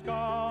by the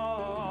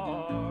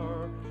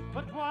score.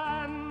 But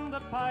when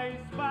the pay's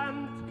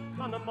spent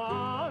on a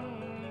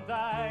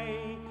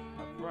Monday,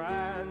 a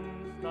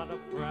friend's not a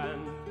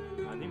friend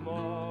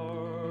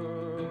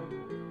anymore.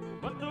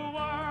 But the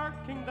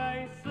working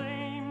day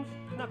seems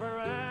never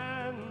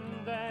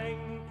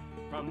ending.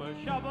 From a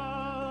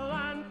shovel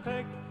and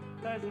pick,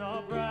 there's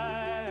no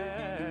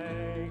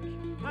break.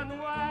 And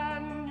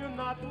when you're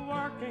not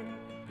working,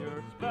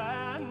 you're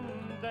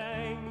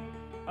spending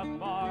a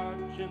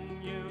fortune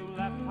you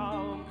left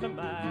home to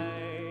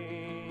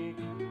make.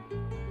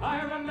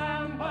 I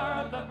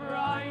remember the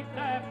bright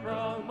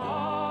April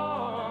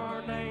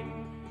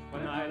morning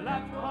when I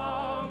left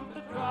home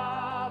to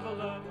travel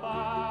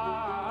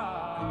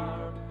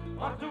afar,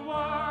 or to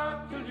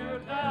work till you're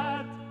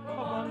dead for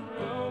one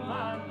room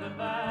and a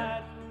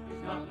bed.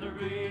 It's not the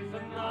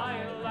reason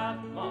I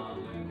left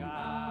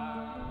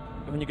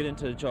Mullingar. When you get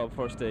into the job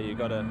first day, you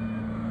gotta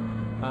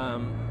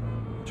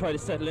try to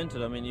settle into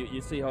it. I mean,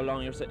 you see how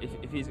long you're.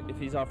 If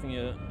he's offering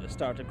you a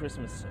start at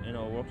Christmas, you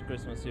know, work at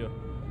Christmas, you know,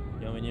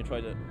 I mean, you try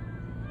to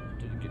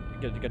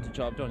get the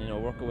job done, you know,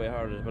 work away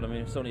harder. But I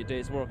mean, if it's only a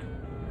day's work,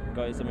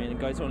 guys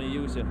only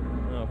use you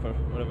know, for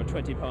whatever,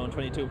 £20,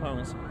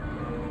 £22.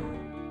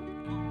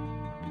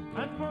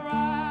 And for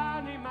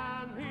any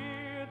man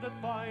here that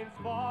finds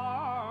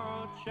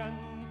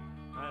fortune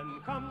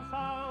and comes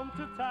home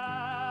to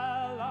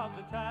tell of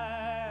the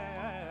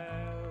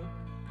tale,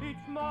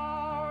 each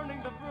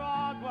morning the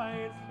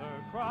Broadways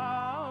are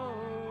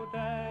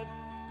crowded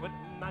with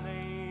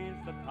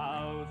many's the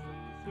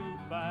thousands who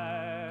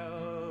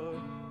fail.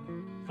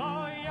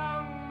 So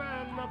young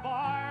men of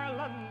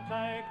Ireland,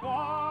 take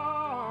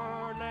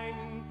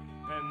warning.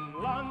 In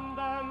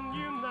London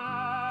you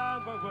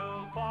never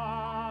will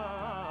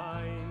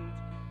find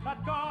that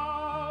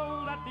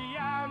gold at the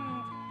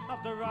end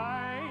of the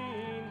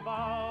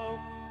rainbow.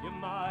 You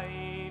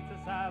might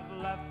as have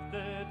left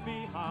it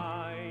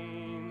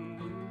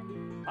behind.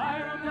 I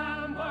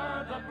remember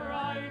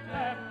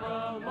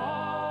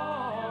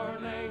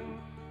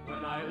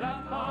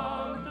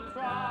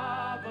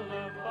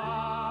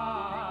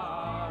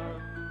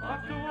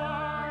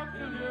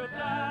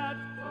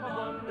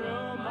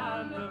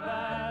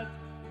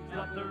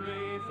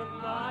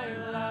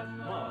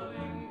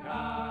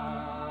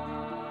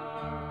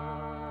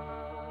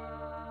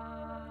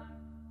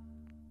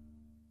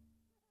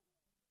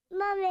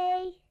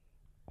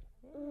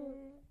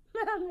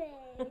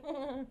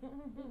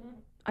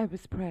I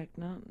was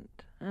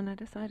pregnant and I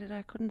decided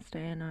I couldn't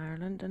stay in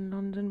Ireland, and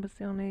London was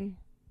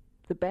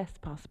the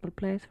best possible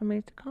place for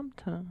me to come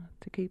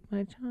to keep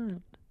my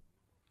child.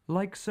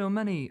 Like so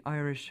many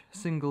Irish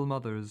single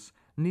mothers,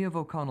 Niamh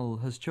O'Connell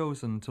has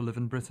chosen to live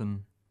in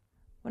Britain.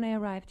 When I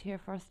arrived here,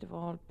 first of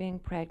all, being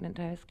pregnant,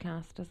 I was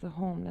classed as a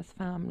homeless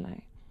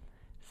family.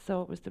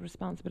 So it was the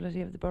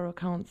responsibility of the Borough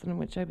Council in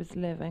which I was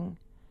living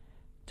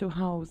to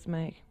house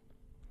me.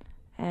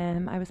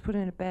 I was put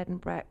in a bed and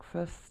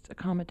breakfast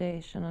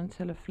accommodation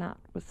until a flat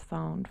was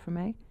found for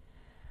me.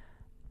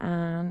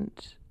 And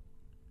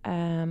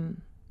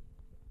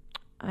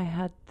I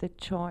had the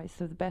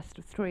choice of the best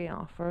of three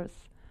offers.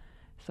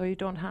 So you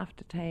don't have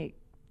to take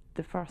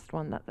the first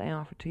one that they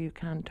offer to you. You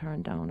can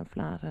turn down a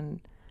flat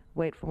and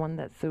wait for one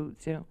that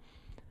suits you.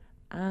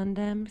 And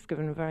I was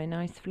given a very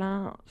nice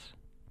flat,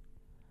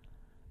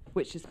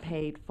 which is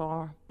paid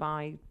for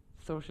by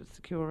Social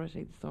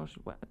Security,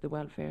 the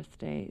welfare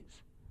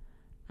state,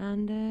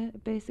 and a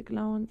basic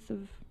allowance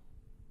of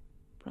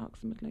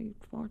approximately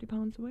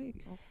 £40 a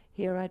week.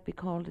 Here I'd be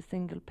called a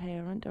single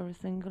parent or a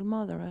single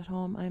mother. At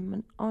home I'm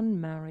an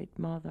unmarried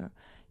mother.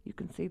 You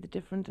can see the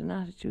difference in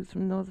attitudes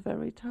from those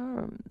very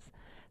terms.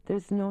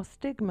 There's no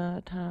stigma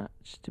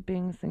attached to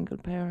being a single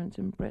parent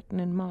in Britain,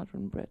 in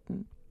modern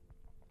Britain.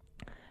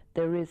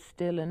 There is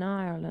still in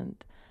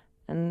Ireland,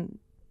 and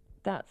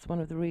that's one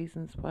of the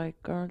reasons why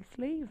girls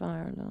leave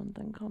Ireland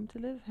and come to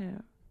live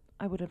here.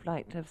 I would have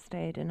liked to have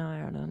stayed in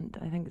Ireland.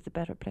 I think it's a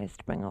better place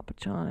to bring up a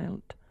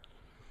child.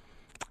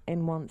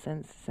 In one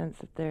sense, the sense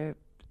that they're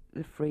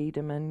the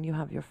freedom and you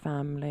have your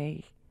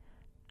family,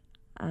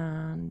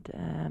 and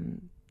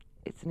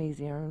it's an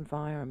easier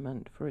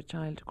environment for a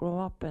child to grow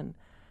up in.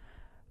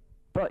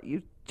 But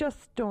you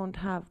just don't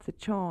have the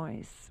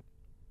choice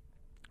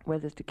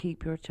whether to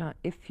keep your child.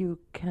 If you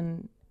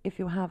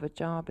have a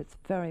job, it's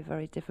very,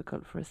 very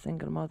difficult for a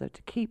single mother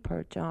to keep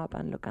her job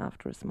and look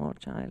after a small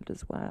child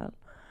as well.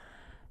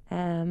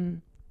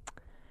 To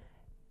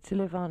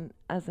live on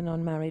as an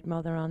unmarried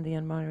mother on the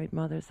unmarried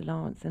mother's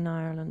allowance in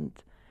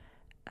Ireland,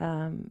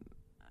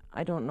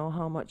 I don't know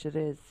how much it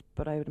is,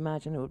 but I would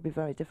imagine it would be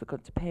very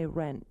difficult to pay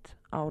rent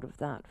out of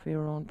that for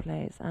your own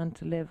place and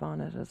to live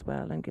on it as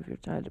well and give your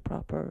child a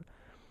proper,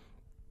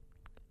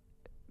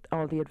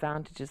 all the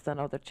advantages that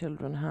other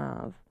children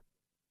have.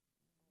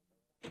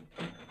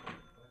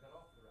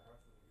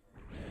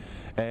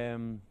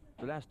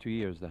 The last 2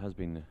 years there has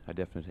been a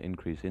definite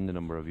increase in the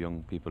number of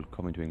young people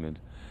coming to England,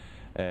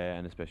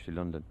 and especially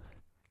London.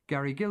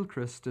 Gary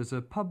Gilchrist is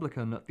a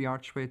publican at the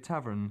Archway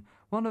Tavern,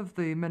 one of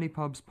the many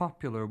pubs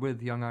popular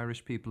with young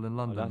Irish people in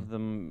London. A lot of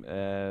them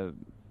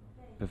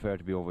prefer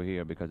to be over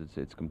here because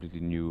it's completely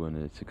new and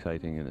it's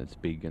exciting and it's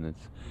big, and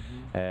it's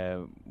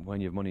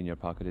when you have money in your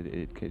pocket,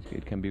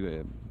 it can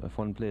be a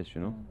fun place,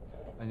 you know.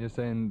 And you're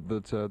saying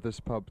that this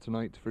pub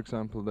tonight, for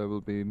example, there will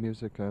be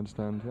music, I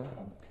understand, yeah?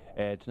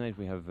 Tonight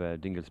we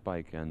have Dingle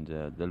Spike, and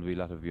there'll be a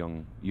lot of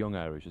young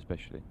Irish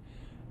especially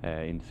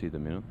in to see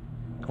them, you know.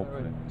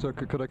 Hopefully. So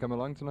could I come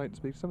along tonight and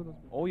speak to some of them?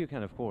 Oh, you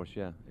can, of course,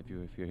 yeah. If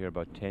you're here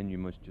about 10, you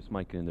must just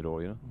might get in the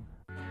door, you know.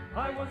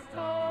 I was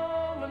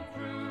tall and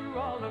true,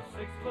 all of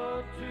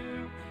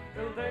 6'2",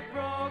 till they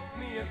broke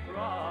me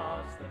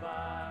across the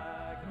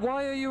back.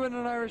 Why are you in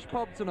an Irish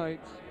pub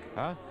tonight?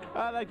 Huh?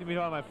 I like to meet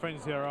all my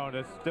friends here around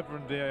us,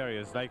 different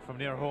areas, like from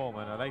near home,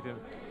 and I like to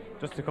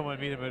just to come and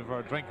meet them for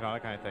a drink and all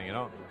that kind of thing, you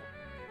know.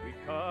 We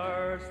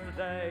cursed the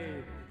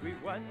day we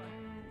went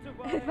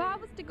away. If I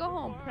was to go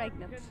home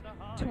pregnant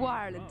to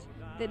Ireland,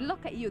 they'd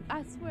look at you,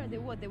 I swear they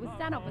would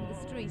stand up in the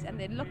street and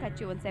they'd look at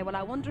you and say, well,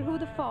 I wonder who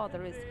the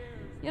father is.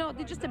 You know,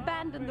 they just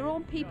abandon their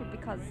own people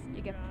because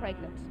you get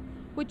pregnant,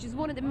 which is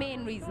one of the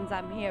main reasons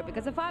I'm here,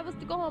 because if I was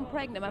to go home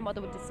pregnant, my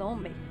mother would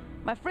disown me.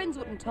 My friends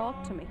wouldn't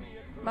talk to me.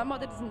 My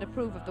mother doesn't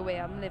approve of the way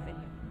I'm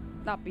living,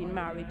 not being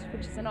married,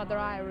 which is another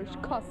Irish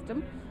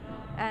custom.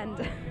 And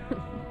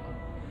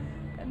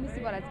let me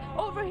see what else.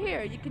 Over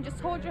here, you can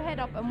just hold your head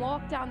up and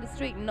walk down the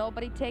street and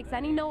nobody takes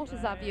any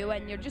notice of you,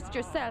 and you're just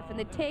yourself and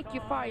they take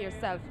you for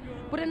yourself.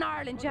 But in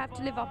Ireland, you have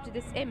to live up to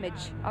this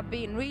image of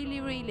being really,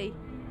 really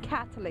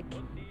Catholic.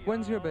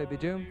 When's your baby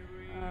due?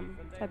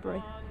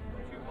 February.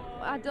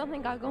 I don't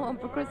think I'll go home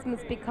for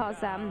Christmas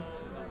because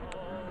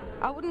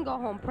I wouldn't go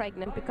home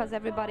pregnant because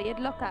everybody would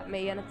look at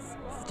me, and it's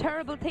a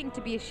terrible thing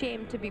to be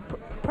ashamed to be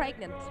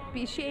pregnant,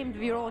 be ashamed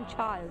of your own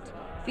child.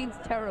 It feels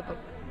terrible.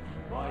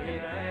 My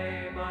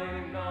name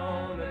I'm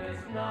known and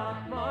it's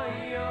not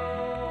my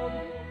own.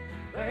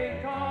 They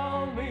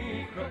call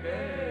me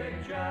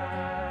Crooked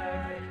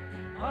Jack.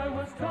 I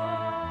was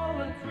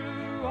tall and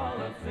true,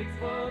 all of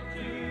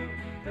 6'2",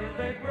 till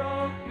they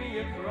broke me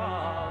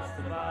across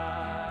the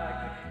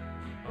back.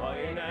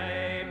 By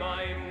name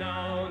I'm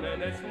known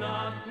and it's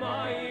not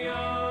my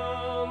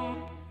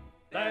own.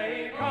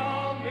 They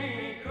call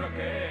me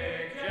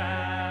Crooked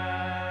Jack.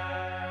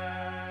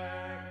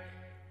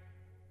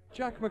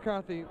 Jack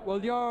McCarthy,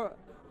 well, you're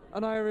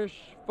an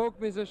Irish folk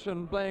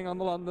musician playing on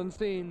the London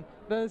scene.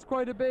 There's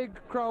quite a big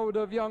crowd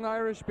of young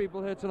Irish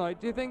people here tonight.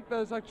 Do you think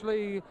there's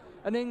actually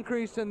an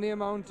increase in the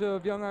amount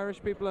of young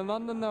Irish people in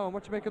London now?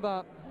 What do you make of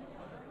that?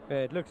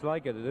 It looks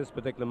like it at this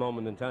particular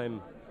moment in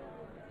time,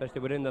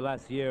 especially within the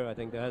last year. I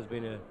think there has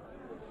been a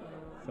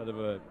sort of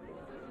a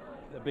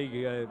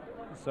big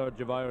surge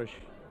of Irish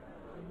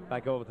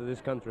back over to this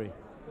country.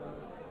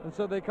 And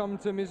so they come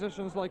to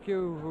musicians like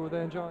you who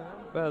they enjoy?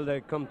 Well,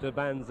 they come to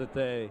bands that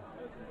they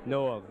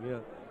know of, you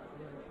know.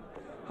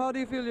 How do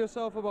you feel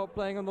yourself about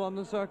playing on the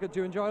London circuit?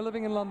 Do you enjoy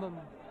living in London?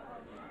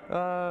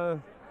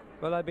 Well,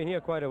 I've been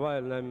here quite a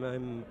while, and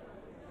I'm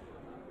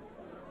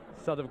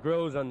sort of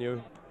grows on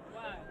you.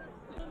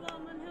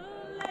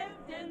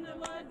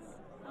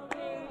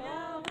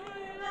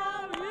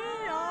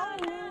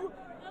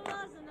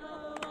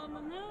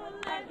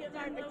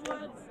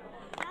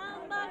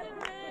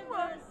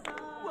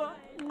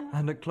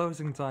 And at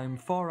closing time,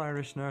 4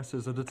 Irish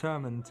nurses are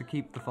determined to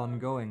keep the fun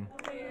going.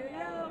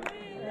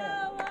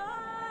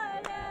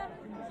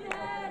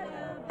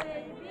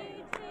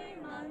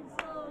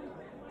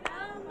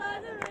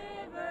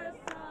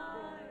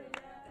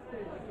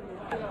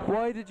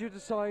 Why did you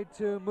decide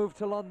to move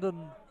to London?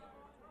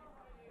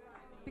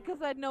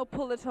 Because I had no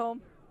pull at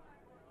home.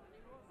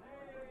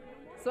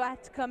 So I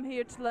had to come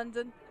here to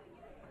London.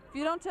 If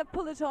you don't have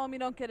pull at home, you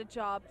don't get a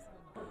job.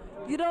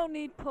 You don't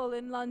need pull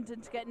in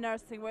London to get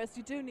nursing, whereas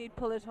you do need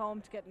pull at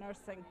home to get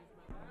nursing.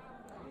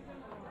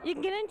 You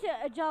can get into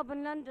a job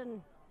in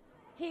London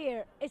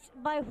here, it's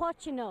by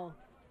what you know.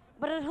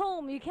 But at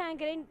home, you can't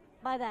get in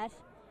by that.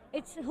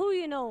 It's who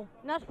you know,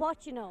 not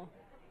what you know.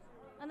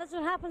 And that's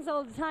what happens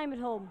all the time at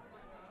home.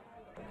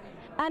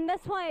 And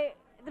that's why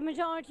the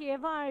majority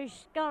of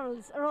Irish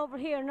girls are over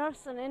here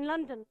nursing in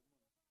London.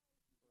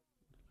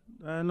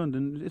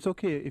 London, it's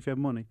okay if you have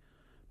money,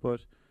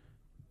 but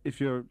if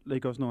you're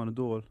like us now on a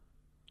dole,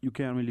 you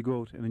can't really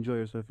go out and enjoy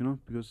yourself, you know,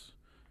 because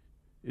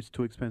it's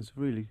too expensive,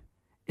 really.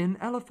 In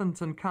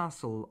Elephant and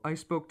Castle, I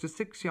spoke to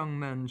 6 young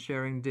men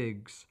sharing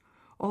digs.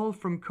 All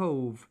from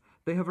Cove,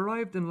 they have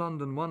arrived in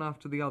London one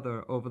after the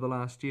other over the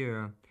last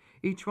year,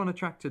 each one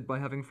attracted by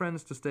having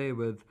friends to stay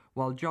with,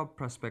 while job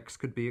prospects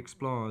could be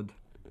explored.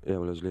 Yeah,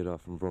 well, I was laid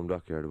off from Rome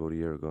Dockyard about a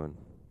year ago, and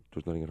there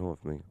was nothing at home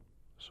for me.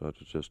 So it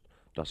was just,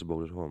 that's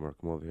about at home, or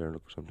come over here and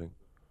look for something.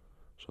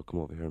 So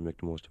come over here and make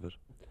the most of it.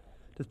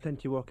 There's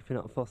plenty of work if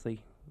you're not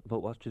fussy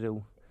about what you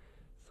do.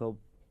 So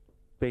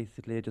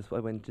basically I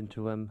went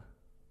into an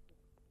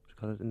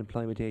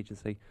employment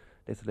agency.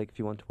 They said, like, if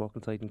you want to work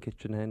inside in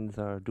kitchen hens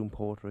or doing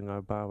portering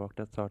or bar work,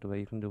 that sort of way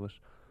you can do it.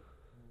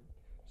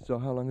 So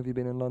how long have you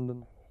been in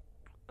London?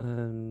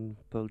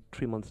 About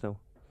 3 months now.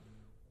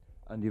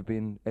 And you've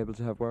been able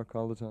to have work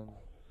all the time?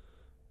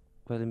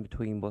 Well, in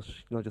between, but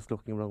just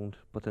looking around.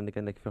 But then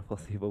again, like, if you're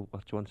fussy about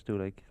what you want to do,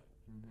 like.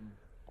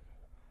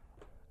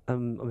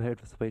 I'm a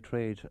hairdresser by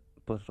trade,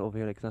 but over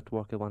here, like, it's not the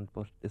work I want,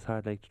 but it's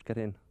hard, like, to get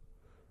in.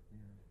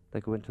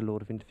 Like, I went to a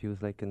load of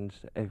interviews, like, and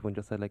everyone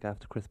just said, like,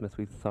 after Christmas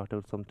we'll sort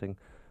out something.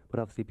 But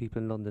obviously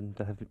people in London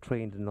that have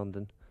trained in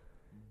London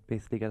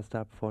basically get a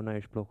start before an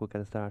Irish bloke will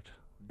get a start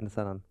in the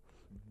salon.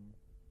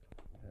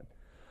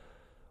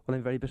 Well,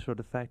 I'm very bitter of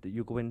the fact that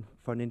you go in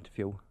for an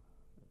interview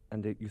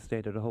and you stay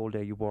there the whole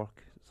day, you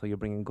work, so you're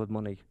bringing good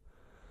money.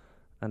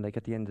 And, like,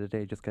 at the end of the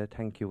day, just get a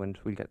thank you and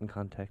we'll get in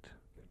contact.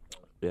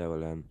 Yeah,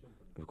 well, I'm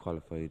a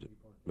qualified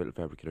metal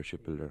fabricator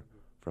shipbuilder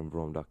from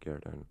Rome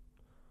Dockyard, and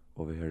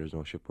over here there's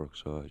no ship work,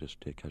 so I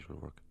just take casual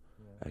work.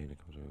 Anything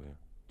comes over here.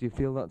 Do you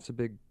feel that's a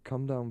big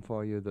come down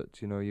for you,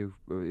 that, you know,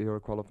 you're a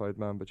qualified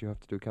man but you have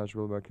to do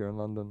casual work here in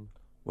London?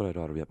 Well, I'd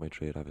rather be at my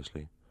trade,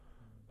 obviously.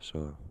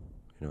 So,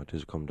 you know, it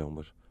is a come down,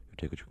 but you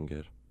take what you can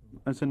get.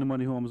 And send the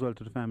money home as well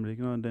to the family,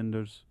 you know, and then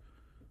there's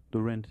the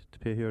rent to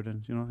pay here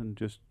then, you know, and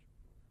just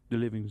the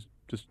livings,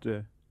 just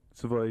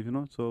survive, you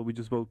know. So we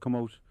just about come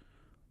out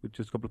with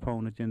just a couple of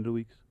pounds at the end of the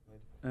week.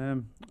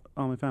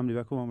 All my family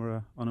back home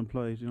are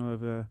unemployed, you know. I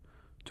have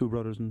 2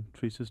 brothers and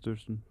 3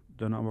 sisters, and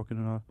they're not working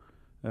at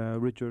all.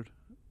 Richard,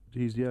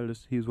 he's the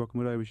eldest, he was working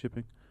with Irish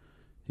Shipping.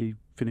 He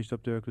finished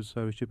up there because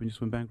Irish Shipping just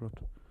went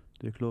bankrupt.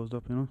 They closed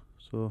up, you know,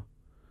 so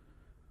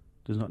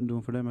there's nothing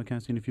doing for them. I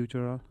can't see any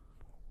future at all.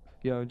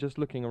 Yeah, I'm just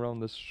looking around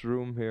this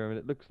room here, and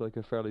it looks like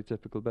a fairly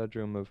typical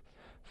bedroom of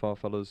 4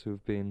 fellas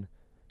who've been,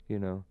 you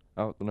know,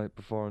 out the night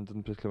before and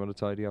didn't particularly want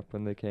to tidy up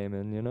when they came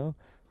in, you know.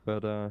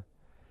 But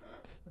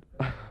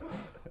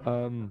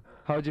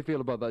how do you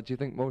feel about that? Do you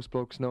think most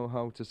blokes know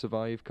how to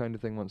survive, kind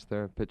of thing, once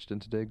they're pitched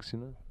into digs, you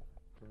know?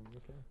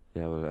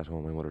 Yeah, well, at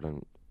home my mother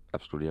done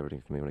absolutely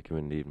everything for me. When I came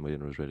in the evening, my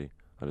dinner was ready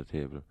on the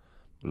table,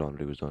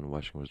 laundry was done,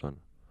 washing was done.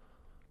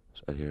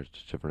 So out here,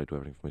 it's different. I do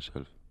everything for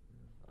myself.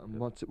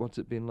 What's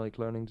it been like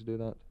learning to do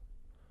that?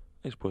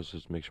 I suppose it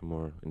just makes you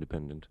more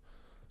independent.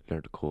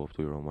 Learn to cope,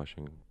 do your own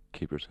washing,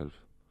 keep yourself,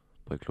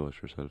 buy clothes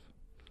for yourself.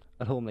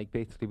 At home, like,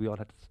 basically we all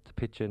had to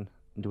pitch in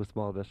and do a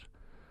small bit,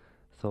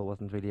 so it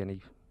wasn't really any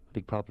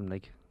big problem,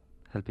 like,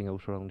 helping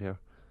out around here.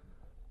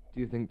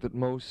 Do you think that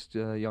most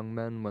young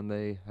men, when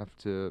they have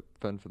to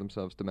fend for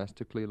themselves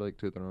domestically, like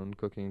do their own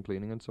cooking and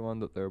cleaning and so on,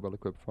 that they're well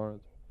equipped for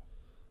it?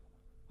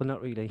 Well,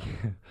 not really.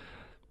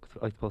 'Cause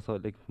I suppose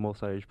like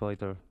most Irish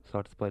boys are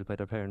sort of spoiled by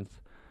their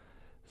parents,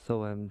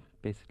 so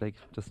basically, like,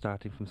 just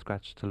starting from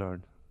scratch to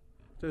learn.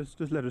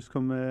 There's letters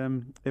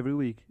come every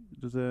week.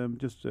 There's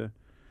just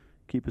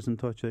keep us in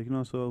touch, like, you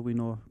know, so we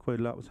know quite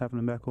a lot what's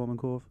happening back home in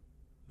Cove.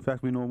 In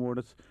fact, we know more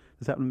that's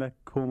happening back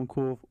home in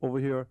Cove over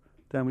here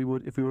than we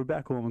would if we were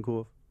back home in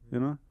Cove, you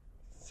know.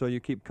 So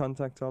you keep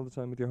contact all the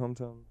time with your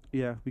hometown?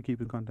 Yeah, we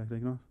keep in contact, like,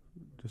 you know.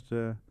 Just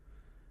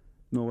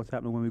know what's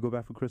happening when we go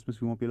back for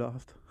Christmas. We won't be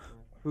lost.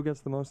 Who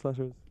gets the most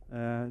letters?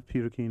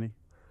 Peter Keeney.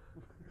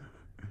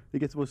 He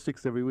gets about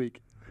 6 every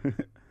week.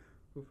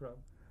 Who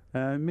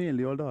from?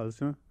 Mainly old dolls,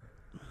 you know.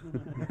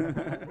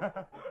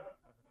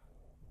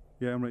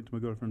 Yeah, I'm writing to my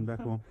girlfriend back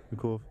home in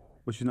Cove.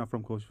 But she's not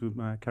from Cove, she's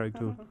from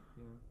Carricktool.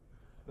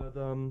 But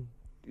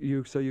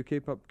you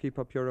keep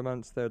up your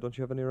romance there. Don't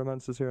you have any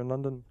romances here in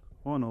London?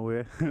 Oh, no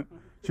way.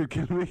 She'll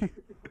kill me.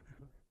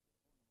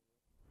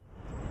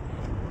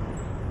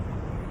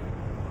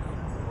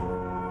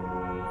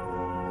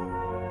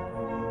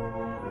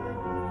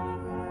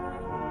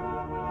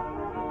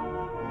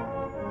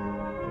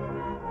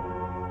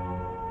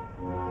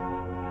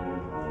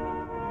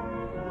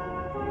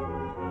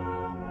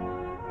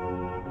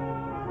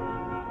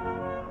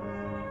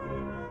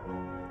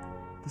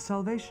 The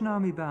Salvation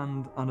Army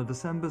Band on a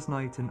December's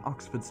night in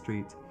Oxford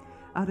Street,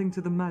 adding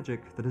to the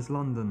magic that is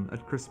London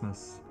at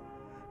Christmas.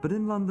 But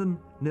in London,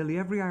 nearly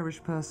every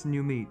Irish person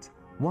you meet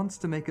wants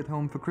to make it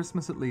home for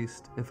Christmas at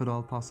least, if at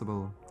all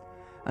possible.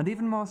 And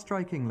even more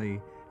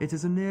strikingly, it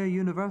is a near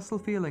universal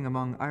feeling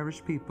among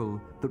Irish people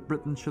that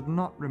Britain should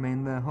not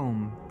remain their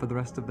home for the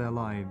rest of their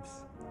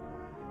lives.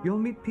 You'll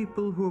meet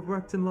people who have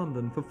worked in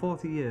London for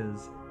 40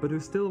 years, but who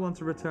still want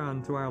to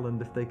return to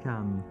Ireland if they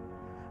can.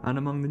 And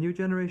among the new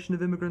generation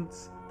of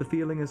immigrants, the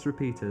feeling is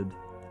repeated.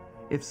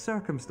 If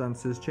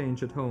circumstances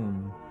change at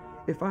home,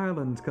 if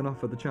Ireland can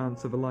offer the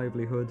chance of a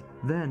livelihood,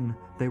 then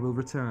they will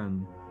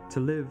return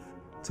to live,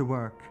 to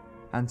work,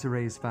 and to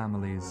raise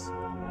families.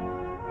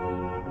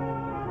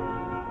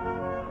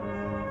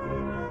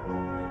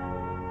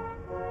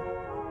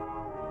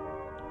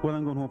 Well,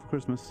 I'm going home for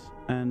Christmas,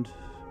 and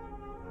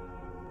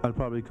I'll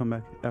probably come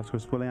back after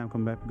Christmas. Well, I am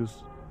coming back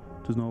because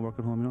there's no work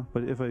at home, you know.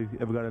 But if I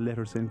ever got a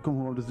letter saying, come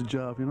home, there's a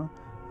job, you know,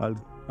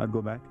 I'd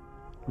go back.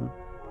 You know?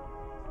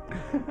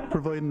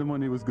 Providing the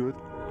money was good.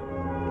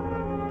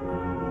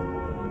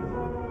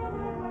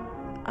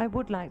 I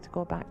would like to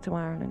go back to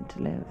Ireland to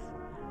live.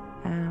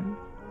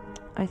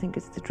 I think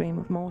it's the dream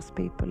of most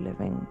people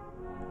living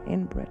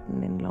in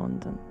Britain, in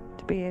London,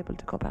 to be able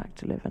to go back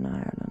to live in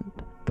Ireland.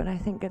 But I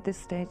think at this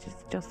stage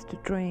it's just a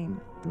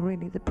dream.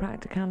 Really, the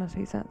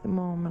practicalities at the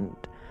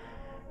moment,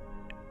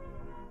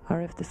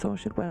 or if the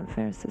social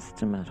welfare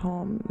system at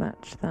home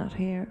matched that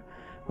here,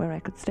 where I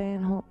could stay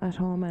at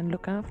home and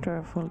look after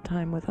her full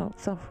time without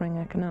suffering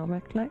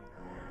economically,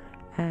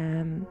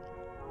 then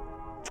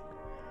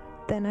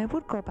I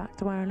would go back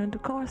to Ireland,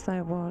 of course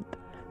I would.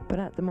 But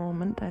at the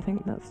moment, I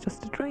think that's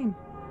just a dream.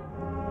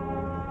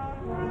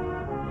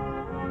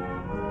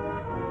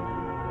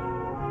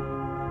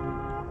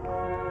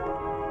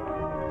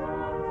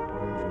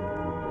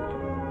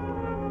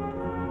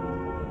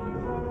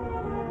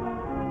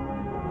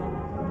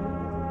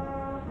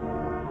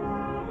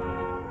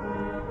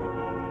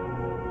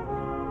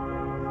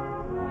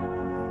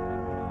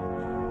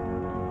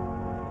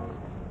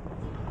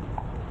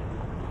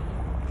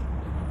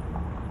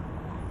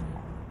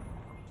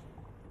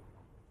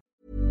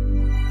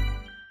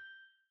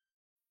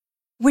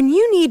 When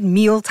you need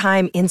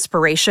mealtime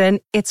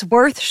inspiration, it's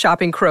worth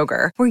shopping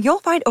Kroger, where you'll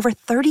find over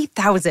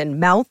 30,000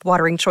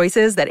 mouth-watering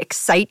choices that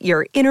excite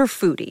your inner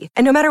foodie.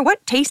 And no matter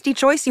what tasty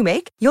choice you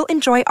make, you'll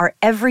enjoy our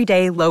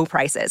everyday low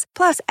prices,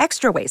 plus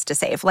extra ways to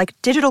save, like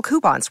digital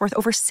coupons worth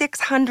over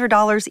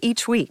 $600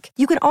 each week.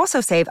 You can also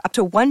save up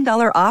to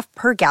 $1 off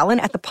per gallon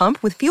at the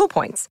pump with fuel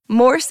points.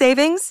 More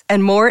savings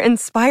and more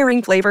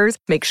inspiring flavors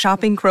make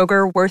shopping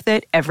Kroger worth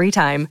it every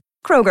time.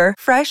 Kroger,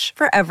 fresh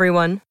for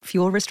everyone.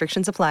 Fuel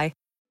restrictions apply.